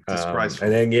home. Disgraceful.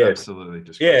 And then, absolutely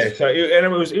disgraceful. Yeah.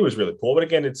 So it was really poor. But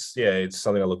again, it's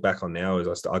something I look back on now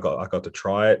is I got to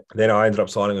try it. Then I ended up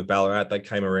signing with Ballarat. They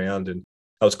came around and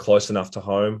I was close enough to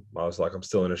home. I was like, I'm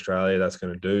still in Australia. That's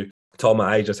going to do. told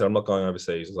my agent, I said, I'm not going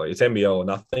overseas. I was like, it's NBL or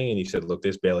nothing. And he said, look,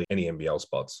 there's barely any NBL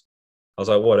spots. I was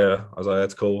like, whatever. I was like,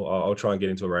 that's cool. I'll try and get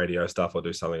into radio stuff. I'll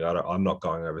do something. I'm not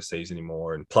going overseas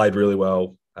anymore. And played really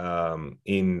well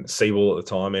in Seawall at the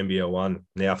time, NBL 1,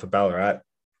 now for Ballarat.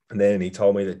 And then he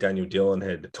told me that Daniel Dillon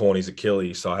had torn his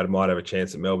Achilles, so I might have a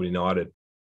chance at Melbourne United.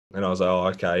 And I was like, oh,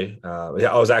 okay.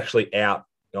 I was actually out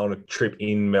on a trip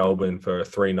in Melbourne for a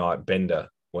 3-night bender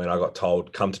when I got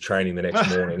told, come to training the next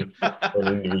morning for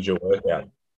an individual workout.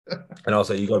 And I was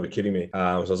like, you got to be kidding me. So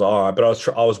I was like, all right. But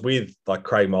I was with like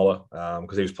Craig Moller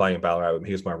because he was playing in Ballarat with me.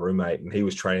 He was my roommate and he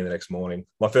was training the next morning.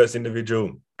 My first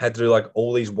individual had to do like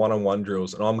all these one-on-one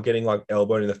drills and I'm getting like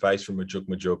elbowed in the face from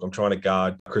Majuk. I'm trying to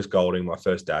guard Chris Golding my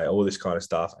first day, all this kind of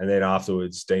stuff. And then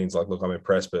afterwards, Dean's like, look, I'm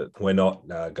impressed, but we're not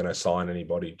going to sign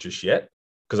anybody just yet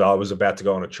because I was about to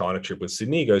go on a China trip with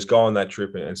Sydney. He goes, go on that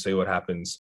trip and see what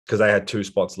happens because they had 2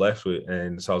 spots left.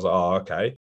 And so I was like, oh,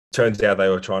 okay. Turns out they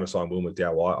were trying to sign Will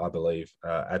McDowell, I believe,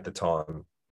 at the time.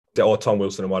 Or Tom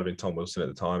Wilson. It might have been Tom Wilson at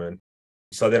the time. And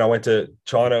so then I went to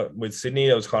China with Sydney.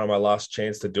 It was kind of my last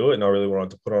chance to do it. And I really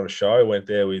wanted to put on a show. I went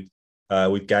there with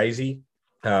Gazy.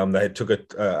 They took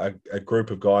a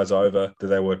group of guys over that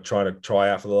they were trying to try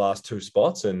out for the last 2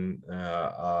 spots. And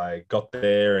I got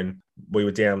there and we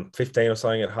were down 15 or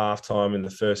something at halftime in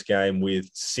the first game with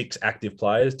 6 active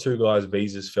players. 2 guys'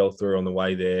 visas fell through on the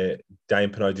way there. Dane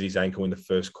Pinot did his ankle in the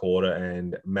first quarter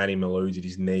and Manny Malou did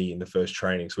his knee in the first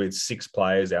training. So we had 6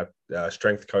 players. Our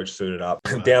strength coach suited up.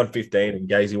 Wow. Down 15 and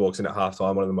Gazy walks in at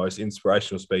halftime, one of the most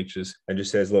inspirational speeches, and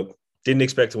just says, look, didn't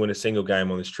expect to win a single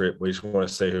game on this trip. We just want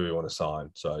to see who we want to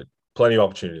sign. So plenty of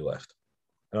opportunity left.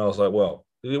 And I was like, well,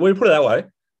 when you put it that way,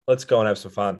 let's go and have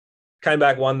some fun. Came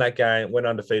back, won that game, went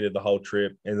undefeated the whole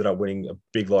trip, ended up winning a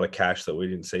big lot of cash that we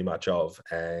didn't see much of,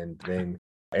 and then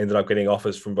ended up getting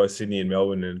offers from both Sydney and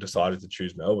Melbourne and decided to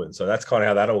choose Melbourne. So that's kind of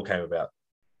how that all came about.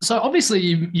 So obviously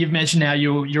you've mentioned now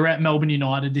you're at Melbourne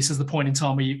United. This is the point in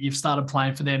time where you've started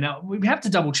playing for them. Now, we have to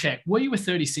double check. Were you a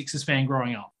 36ers fan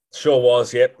growing up? Sure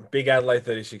was, yep. Big Adelaide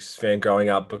 36ers fan growing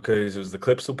up because it was the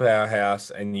Clipsal powerhouse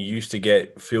and you used to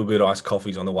get feel-good iced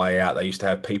coffees on the way out. They used to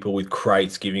have people with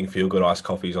crates giving feel-good iced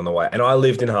coffees on the way. And I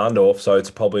lived in Hahndorf, so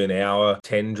it's probably an hour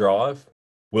 10 drive.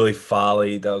 Willie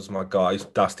Farley, that was my guys.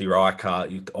 Dusty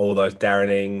Reichardt, all those,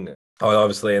 Darren Ing. I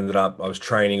obviously I was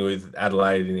training with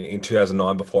Adelaide in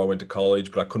 2009 before I went to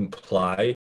college, but I couldn't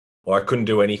play or I couldn't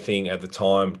do anything at the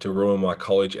time to ruin my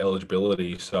college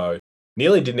eligibility. So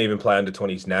nearly didn't even play under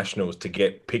 20s nationals to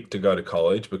get picked to go to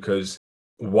college because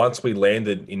once we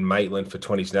landed in Maitland for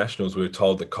 20s nationals, we were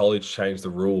told that college changed the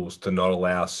rules to not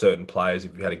allow certain players,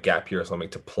 if you had a gap year or something,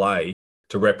 to play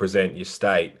to represent your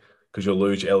state because you'll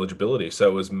lose your eligibility. So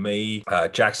it was me,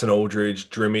 Jackson Aldridge,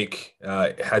 Drimmick,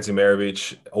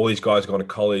 Hadzimerovic, all these guys going to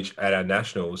college at our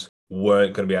nationals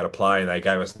weren't going to be able to play and they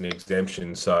gave us an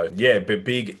exemption. So yeah, but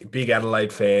big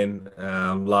Adelaide fan,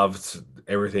 loved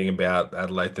everything about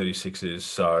Adelaide 36ers.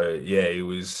 So yeah, it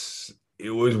was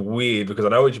weird because I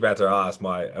know what you're about to ask.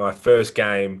 My first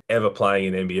game ever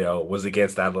playing in NBL was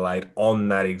against Adelaide on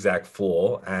that exact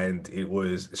floor, and it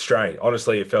was strange.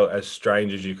 Honestly, it felt as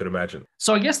strange as you could imagine.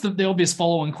 So I guess the obvious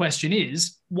following question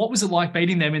is, what was it like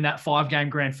beating them in that 5-game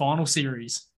grand final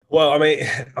series? Well, I mean,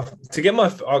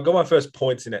 I got my first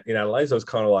points in Adelaide, so it's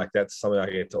kind of like that's something I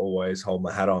get to always hold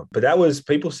my hat on. But that was,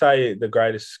 people say, the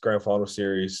greatest grand final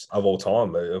series of all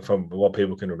time, from what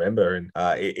people can remember. And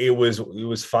it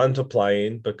was fun to play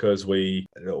in because we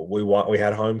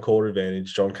had home court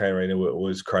advantage. John Cain Arena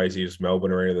was crazy. It was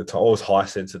Melbourne Arena at the time. It was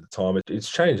Hisense at the time. It's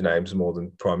changed names more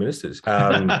than prime ministers.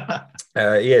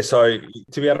 Yeah, so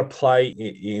to be able to play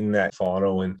in that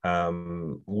final and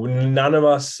none of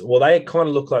us, well, they kind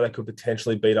of looked like they could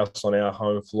potentially beat us on our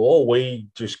home floor. We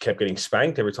just kept getting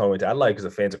spanked every time we went to Adelaide because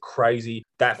the fans are crazy.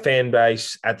 That fan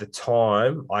base at the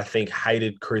time, I think,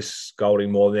 hated Chris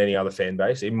Golding more than any other fan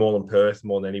base, even more than Perth,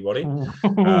 more than anybody,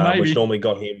 which normally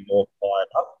got him more fired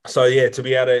up. So, yeah, to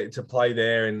be able to play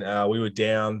there and we were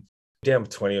down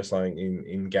 20 or something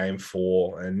in game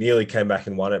 4 and nearly came back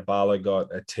and won it. Barlow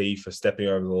got a T for stepping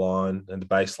over the line and the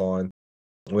baseline.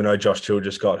 We know Josh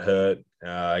Childress got hurt.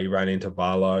 He ran into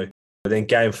Barlow. But then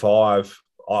game 5,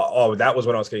 that was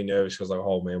when I was getting nervous because I was like,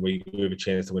 oh, man, we have a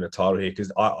chance to win a title here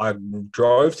because I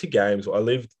drove to games. I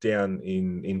lived down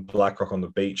in Blackrock on the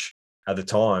beach at the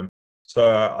time. So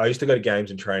I used to go to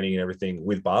games and training and everything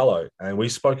with Barlow. And we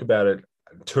spoke about it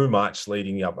too much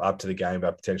leading up to the game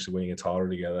about potentially winning a title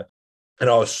together. And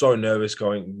I was so nervous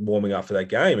warming up for that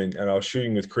game. And I was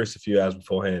shooting with Chris a few hours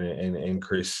beforehand. And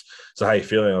Chris said, how you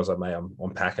feeling? I was like, mate,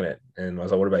 I'm packing it. And I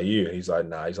was like, what about you? He's like,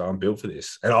 nah. He's like, I'm built for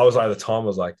this. And I was like, at the time, I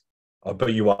was like, oh,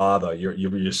 but you are, though.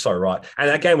 You're so right. And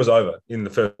that game was over in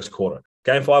the first quarter.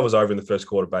 Game 5 was over in the first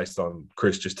quarter based on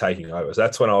Chris just taking over. So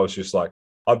that's when I was just like,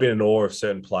 I've been in awe of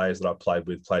certain players that I've played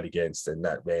with, played against, and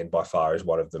that man by far is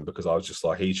one of them because I was just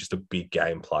like, he's just a big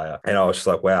game player. And I was just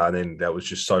like, wow. And then that was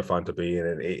just so fun to be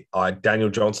in. And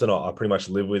Daniel Johnson, I pretty much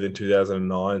lived with in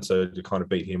 2009. So to kind of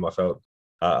beat him, I felt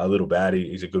a little bad.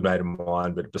 He's a good mate of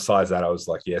mine. But besides that, I was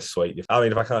like, yes, sweet. If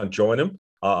I can't join him,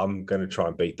 I'm going to try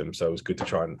and beat them. So it was good to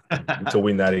try and to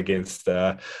win that against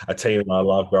a team I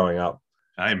loved growing up.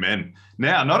 Amen.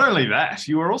 Now, not only that,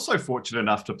 you were also fortunate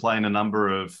enough to play in a number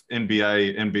of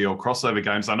NBA, NBL crossover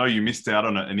games. I know you missed out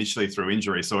on it initially through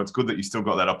injury, so it's good that you still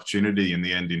got that opportunity in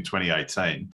the end in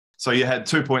 2018. So you had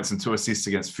 2 points and 2 assists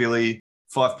against Philly,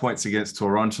 5 points against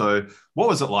Toronto. What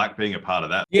was it like being a part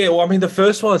of that? Yeah, well, I mean, the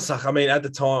first one, at the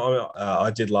time,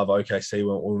 I did love OKC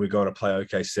when we were going to play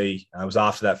OKC. It was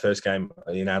after that first game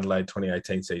in Adelaide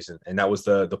 2018 season. And that was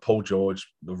the Paul George,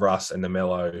 the Russ, and the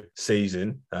Melo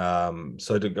season. And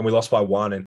we lost by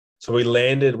 1. And so we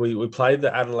played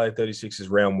the Adelaide 36ers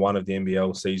round 1 of the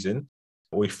NBL season.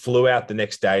 We flew out the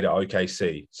next day to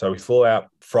OKC. So we flew out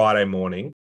Friday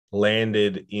morning,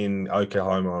 landed in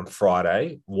Oklahoma on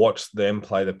Friday, watched them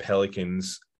play the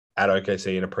Pelicans at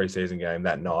OKC in a preseason game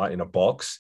that night in a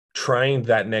box, trained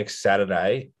that next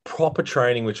Saturday, proper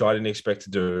training, which I didn't expect to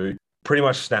do, pretty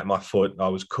much snapped my foot. I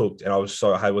was cooked and I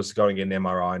was going to get an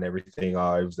MRI and everything.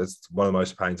 That's one of the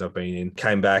most pains I've been in.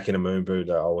 Came back in a moon boot.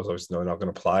 I was obviously not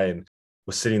going to play and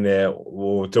was sitting there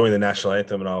doing the national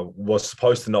anthem and I was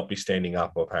supposed to not be standing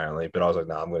up apparently, but I was like,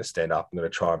 no, I'm going to stand up. I'm going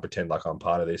to try and pretend like I'm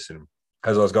part of this. And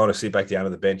as I was going to sit back down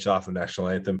on the bench after the national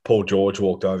anthem, Paul George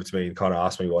walked over to me and kind of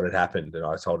asked me what had happened. And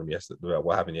I told him about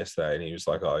what happened yesterday. And he was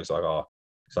like,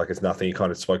 it's nothing. He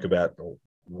kind of spoke about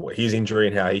his injury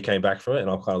and how he came back from it. And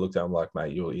I kind of looked at him like,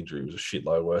 mate, your injury was a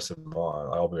shitload worse than mine.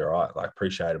 I'll be all right. I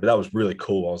appreciate it. But that was really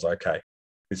cool. I was like, okay,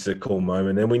 it's a cool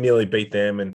moment. And we nearly beat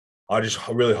them. And I just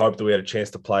really hoped that we had a chance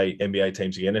to play NBA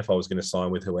teams again if I was going to sign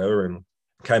with whoever. And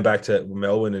came back to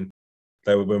Melbourne and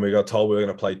when we got told we were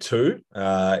going to play 2,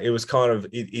 it was kind of,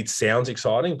 it sounds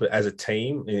exciting, but as a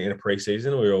team in a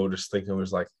preseason, we were all just thinking it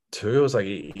was like 2. It was like,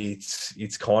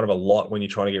 it's kind of a lot when you're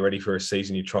trying to get ready for a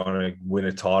season, you're trying to win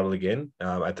a title again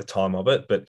at the time of it.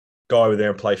 But go over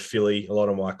there and play Philly. A lot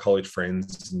of my college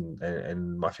friends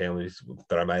and my family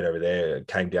that I made over there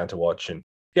came down to watch. And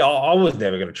yeah, I was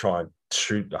never going to try and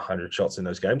shoot 100 shots in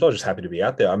those games. I was just happy to be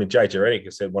out there. I mean, JJ Redick, I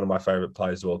said, one of my favorite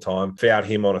players of all time, fouled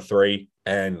him on a 3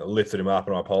 and lifted him up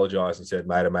and I apologized and said,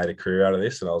 mate, I made a career out of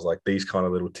this. And I was like, these kind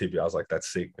of little tidbits, I was like,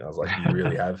 that's sick. I was like, you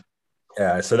really have.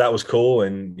 So that was cool.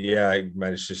 And yeah, I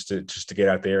managed just to get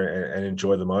out there and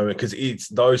enjoy the moment because it's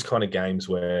those kind of games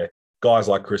where guys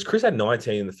like Chris had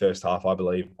 19 in the first half, I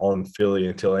believe, on Philly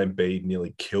until Embiid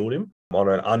nearly killed him on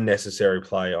an unnecessary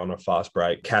play on a fast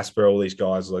break. Casper, all these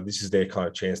guys, like this is their kind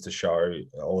of chance to show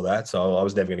all that. So I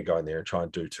was never going to go in there and try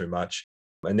and do too much.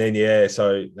 And then,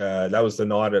 that was the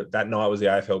night. That night was the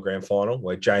AFL Grand Final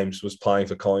where James was playing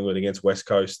for Collingwood against West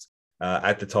Coast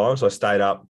at the time. So I stayed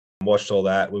up and watched all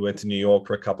that. We went to New York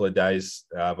for a couple of days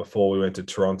before we went to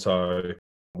Toronto.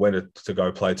 Went to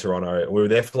go play Toronto. We were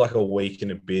there for like a week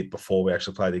and a bit before we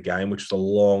actually played the game, which was a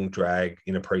long drag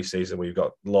in a preseason. We've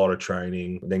got a lot of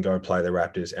training, then go and play the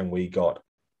Raptors, and we got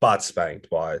butt spanked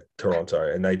by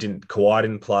Toronto. And Kawhi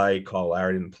didn't play, Kyle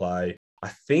Lowry didn't play. I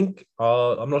think,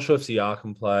 I'm not sure if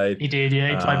Siakam played. He did,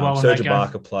 yeah. He played well in Serge that game.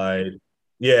 Ibaka played.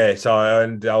 Yeah,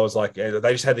 and I was like, they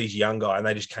just had these young guys, and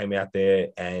they just came out there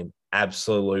and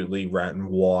absolutely ran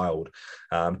wild.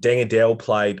 Deng Adele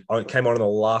came on in the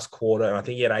last quarter, and I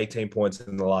think he had 18 points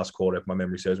in the last quarter, if my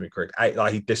memory serves me correct.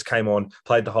 He just came on,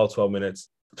 played the whole 12 minutes.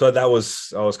 So I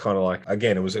was kind of like,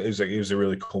 again, it was a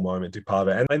really cool moment to be part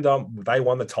of it. And they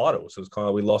won the title. So it was kind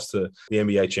of, we lost to the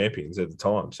NBA champions at the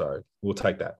time. So we'll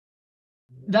take that.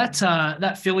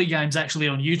 That Philly game's actually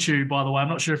on YouTube, by the way. I'm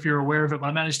not sure if you're aware of it, but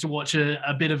I managed to watch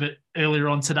a bit of it earlier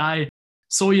on today.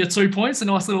 Saw your 2 points, a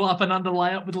nice little up and under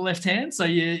layup with the left hand. So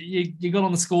you got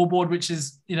on the scoreboard, which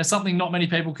is something not many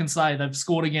people can say. They've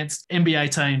scored against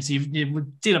NBA teams. You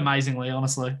did amazingly,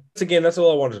 honestly. Again, that's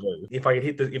all I wanted to do. If I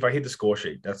hit the score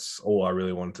sheet, that's all I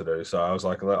really wanted to do. So I was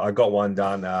like, I got one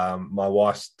done. My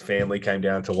wife's family came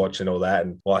down to watch and all that,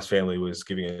 and wife's family was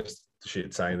giving us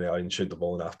shit saying that I didn't shoot the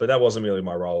ball enough, but that wasn't really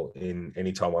my role in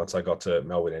any time once I got to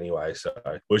Melbourne anyway. So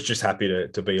I was just happy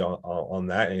to be on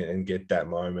that and get that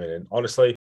moment. And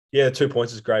honestly, yeah, 2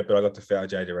 points is great, but I got to foul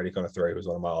JJ Redick on a 3, who was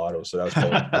one of my idols. So that was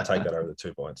cool. I'll take that over the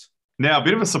 2 points. Now, a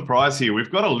bit of a surprise here.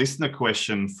 We've got a listener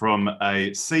question from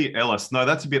a C. Ellis. No,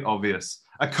 that's a bit obvious.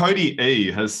 A Cody E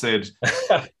has said,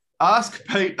 ask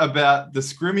Pete about the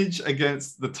scrimmage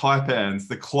against the Taipans,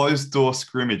 the closed door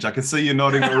scrimmage. I can see you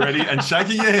nodding already and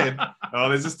shaking your head. Oh,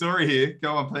 there's a story here.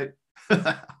 Go on, Pete.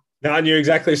 No, I knew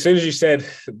exactly. As soon as you said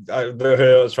who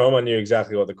it was from, I knew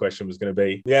exactly what the question was going to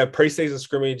be. Yeah, preseason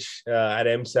scrimmage at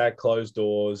MSAC, closed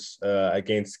doors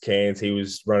against Cairns. He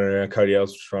was running around. Cody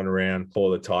Ellis was running around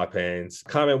for the Taipans.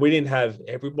 Can't remember. We didn't have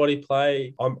everybody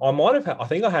play. I might have had, I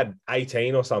think I had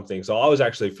 18 or something. So I was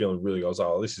actually feeling really good. I was like,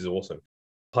 oh, this is awesome.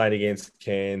 Playing against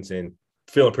Cairns and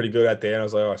feeling pretty good out there. And I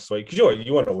was like, oh, sweet. Because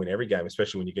you want to win every game,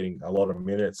 especially when you're getting a lot of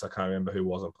minutes. I can't remember who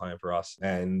wasn't playing for us.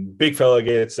 And big fella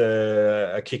gets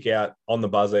a kick out on the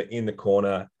buzzer in the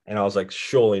corner. And I was like,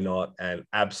 surely not. And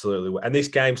absolutely. And this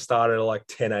game started at like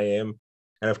 10 a.m.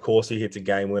 And of course, he hits a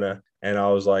game winner. And I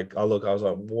was like,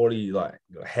 what are you like?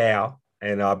 How?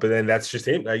 And but then that's just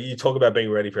him. You talk about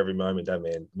being ready for every moment. That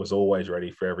man was always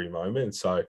ready for every moment.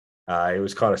 So it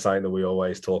was kind of something that we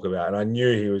always talk about. And I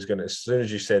knew he was going to, as soon as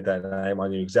you said that name, I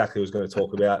knew exactly what he was going to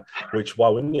talk about, which why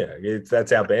wouldn't you?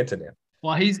 That's our banter now.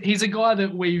 Well, he's a guy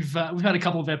that we've had a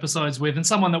couple of episodes with, and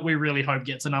someone that we really hope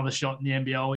gets another shot in the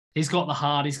NBL. He's got the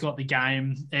heart, he's got the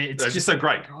game. It's just a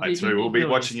great guy too. We'll be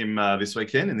watching him this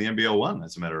weekend in the NBL 1,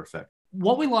 as a matter of fact.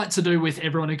 What we like to do with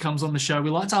everyone who comes on the show, we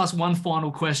like to ask one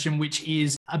final question, which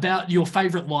is about your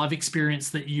favorite live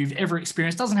experience that you've ever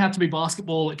experienced. Doesn't have to be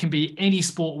basketball. It can be any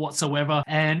sport whatsoever.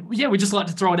 And yeah, we just like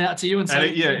to throw it out to you and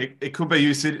say, it could be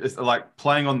you like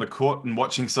playing on the court and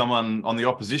watching someone on the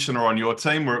opposition or on your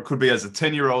team, or it could be as a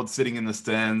 10-year-old sitting in the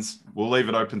stands. We'll leave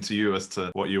it open to you as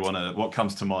to what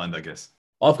comes to mind, I guess.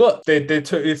 I've got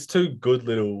it's two good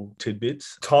little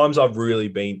tidbits. Times I've really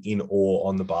been in awe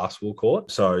on the basketball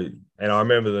court. So, and I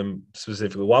remember them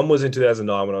specifically. One was in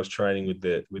 2009 when I was training with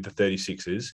the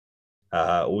 36ers.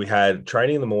 We had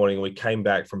training in the morning. We came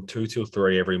back from 2 till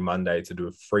 3 every Monday to do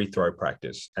a free throw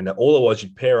practice. And all it was,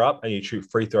 you'd pair up and you'd shoot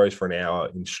free throws for an hour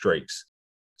in streaks.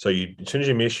 So as soon as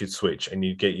you miss, you'd switch and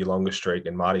you'd get your longest streak.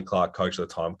 And Marty Clark, coach at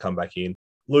the time, come back in.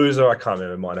 Loser, I can't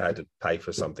remember, might have had to pay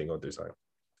for something or do something.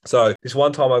 So this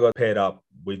one time I got paired up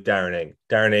with Darren Eng.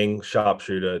 Darren Eng,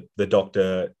 sharpshooter. The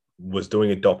doctor was doing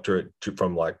a doctorate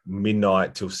from like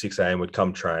midnight till 6 a.m. would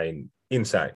come train.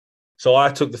 Insane. So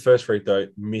I took the first free throw,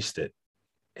 missed it.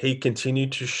 He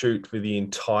continued to shoot for the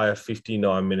entire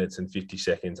 59 minutes and 50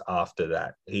 seconds after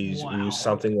that. He was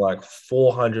something like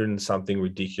 400 and something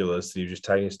ridiculous. He was just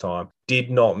taking his time.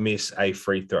 Did not miss a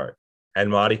free throw.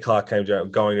 And Marty Clark came down,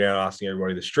 going around asking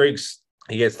everybody the streaks.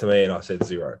 He gets to me and I said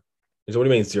 0. He said, what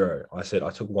do you mean 0? I said, I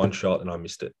took one shot and I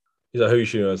missed it. He's like, who are you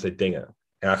shooting? I said, Dinger.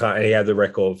 And he had the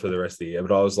record for the rest of the year.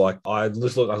 But I was like, I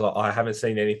was like, I haven't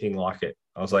seen anything like it.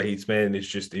 I was like, he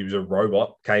was a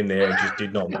robot, came there and just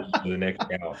did not move for the next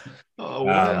hour. Oh,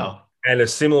 wow. And a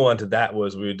similar one to that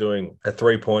was we were doing a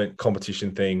 3-point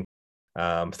competition thing,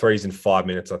 3s in 5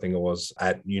 minutes, I think it was,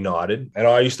 at United. And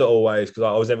I used to always, because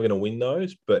I was never going to win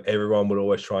those, but everyone would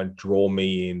always try and draw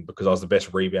me in because I was the best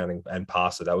rebounding and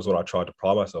passer. That was what I tried to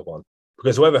pride myself on.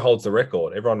 Because whoever holds the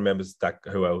record, everyone remembers that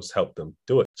who else helped them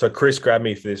do it. So Chris grabbed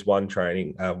me for this one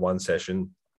training, one session,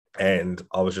 and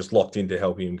I was just locked in to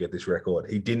help him get this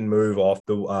record. He didn't move off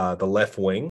the left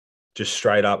wing, just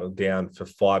straight up and down for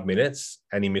 5 minutes,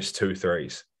 and he missed 2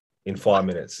 threes in 5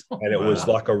 minutes. And it was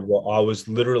like I was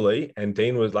literally, and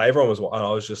Dean was, like, everyone was, and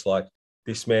I was just like,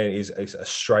 this man is a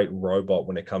straight robot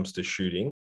when it comes to shooting.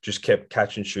 Just kept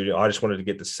catching, shooting. I just wanted to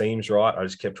get the seams right. I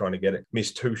just kept trying to get it.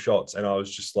 Missed 2 shots. And I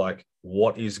was just like,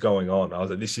 what is going on? I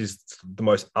was like, this is the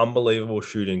most unbelievable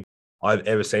shooting I've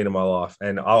ever seen in my life.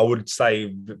 And I would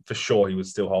say for sure he would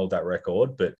still hold that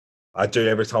record. But I do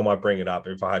every time I bring it up,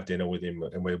 if I have dinner with him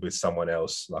and we're with someone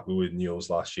else, like we were with Newell's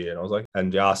last year, and I was like,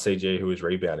 and the RCG who was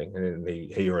rebounding, and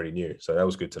he already knew. So that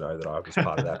was good to know that I was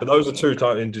part of that. But those are 2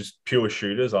 times in just pure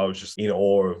shooters. I was just in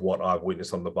awe of what I've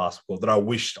witnessed on the basketball that I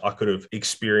wished I could have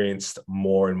experienced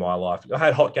more in my life. I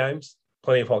had hot games,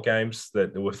 plenty of hot games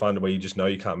that were fun where you just know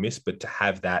you can't miss, but to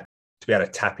have that, to be able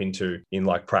to tap into in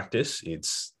like practice,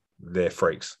 they're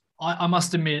freaks. I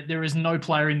must admit, there is no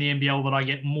player in the NBL that I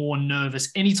get more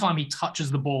nervous. Anytime he touches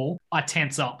the ball, I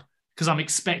tense up because I'm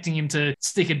expecting him to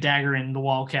stick a dagger in the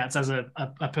Wildcats as a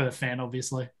Perth fan,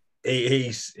 obviously.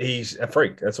 He's a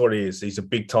freak. That's what he is. He's a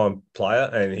big-time player,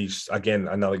 and he's, again,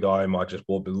 another guy who might just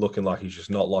be looking like he's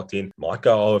just not locked in. Might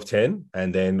go 0 of 10,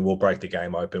 and then we'll break the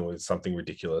game open with something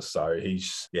ridiculous. So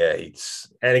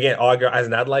and again, I go as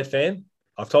an Adelaide fan,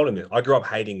 I've told him this. I grew up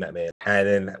hating that man, and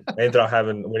then ended up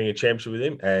winning a championship with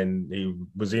him. And he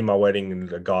was in my wedding,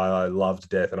 and a guy I loved to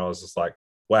death. And I was just like,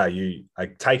 wow, you are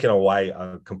taken away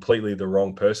completely the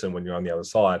wrong person when you're on the other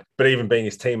side. But even being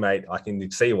his teammate, I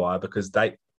can see why, because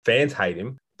fans hate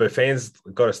him. But fans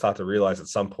got to start to realize at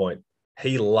some point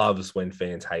he loves when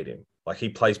fans hate him. Like, he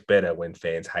plays better when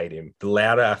fans hate him. The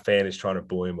louder a fan is trying to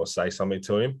boo him or say something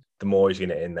to him, the more he's going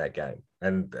to end that game.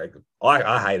 And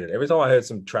I hate it. Every time I heard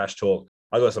some trash talk,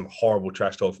 I got some horrible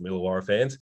trash talk from Illawarra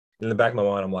fans. In the back of my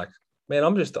mind, I'm like, man,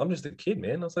 I'm just a kid,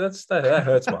 man. I was like, that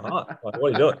hurts my heart. Like, what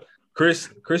are you doing? Chris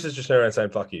is just around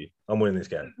saying, fuck you. I'm winning this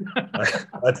game. Like,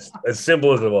 that's as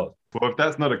simple as it was. Well, if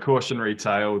that's not a cautionary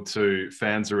tale to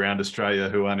fans around Australia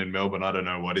who aren't in Melbourne, I don't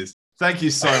know what is. Thank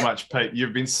you so much, Pete.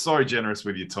 You've been so generous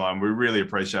with your time. We really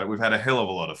appreciate it. We've had a hell of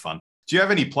a lot of fun. Do you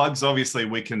have any plugs? Obviously,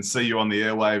 we can see you on the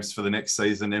airwaves for the next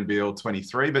season, NBL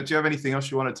 23, but do you have anything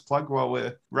else you wanted to plug while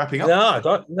we're wrapping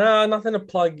up? No, nothing to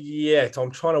plug yet.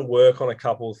 I'm trying to work on a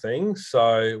couple of things,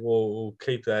 so we'll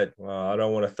keep that. I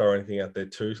don't want to throw anything out there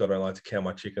too, so I don't like to count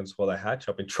my chickens before they hatch.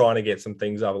 I've been trying to get some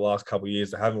things over the last couple of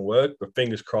years that haven't worked, but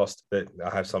fingers crossed that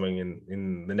I have something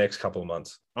in the next couple of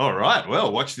months. All right.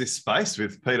 Well, watch this space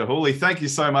with Peter Hooley. Thank you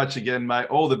so much again, mate.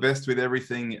 All the best with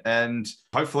everything, and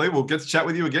hopefully we'll get to chat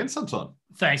with you again sometime.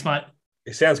 Thanks, mate.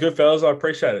 It sounds good, fellas. I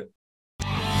appreciate it.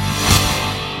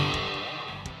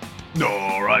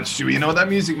 All right, Stewie, you know what that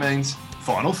music means?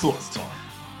 Final thoughts time.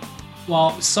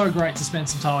 Well, so great to spend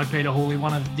some time with Peter Hooley,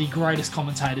 one of the greatest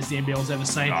commentators the NBL's ever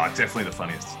seen. Oh, definitely the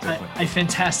funniest. Definitely. A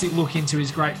fantastic look into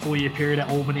his great 4-year period at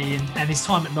Albany and his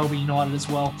time at Melbourne United as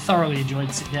well. Thoroughly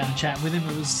enjoyed sitting down and chatting with him.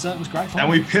 It was great fun. And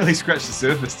we barely scratched the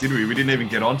surface, did we? We didn't even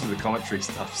get onto the commentary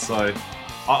stuff. So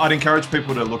I'd encourage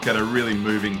people to look at a really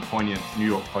moving, poignant New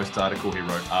York Post article he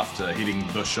wrote after hitting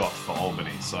the shot for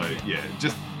Albany. So, yeah,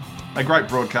 just a great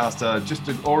broadcaster, just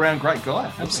an all-round great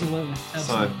guy. Absolutely.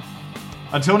 So,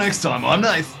 until next time, I'm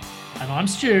Nath. And I'm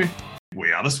Stu.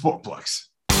 We are the Sport Blokes.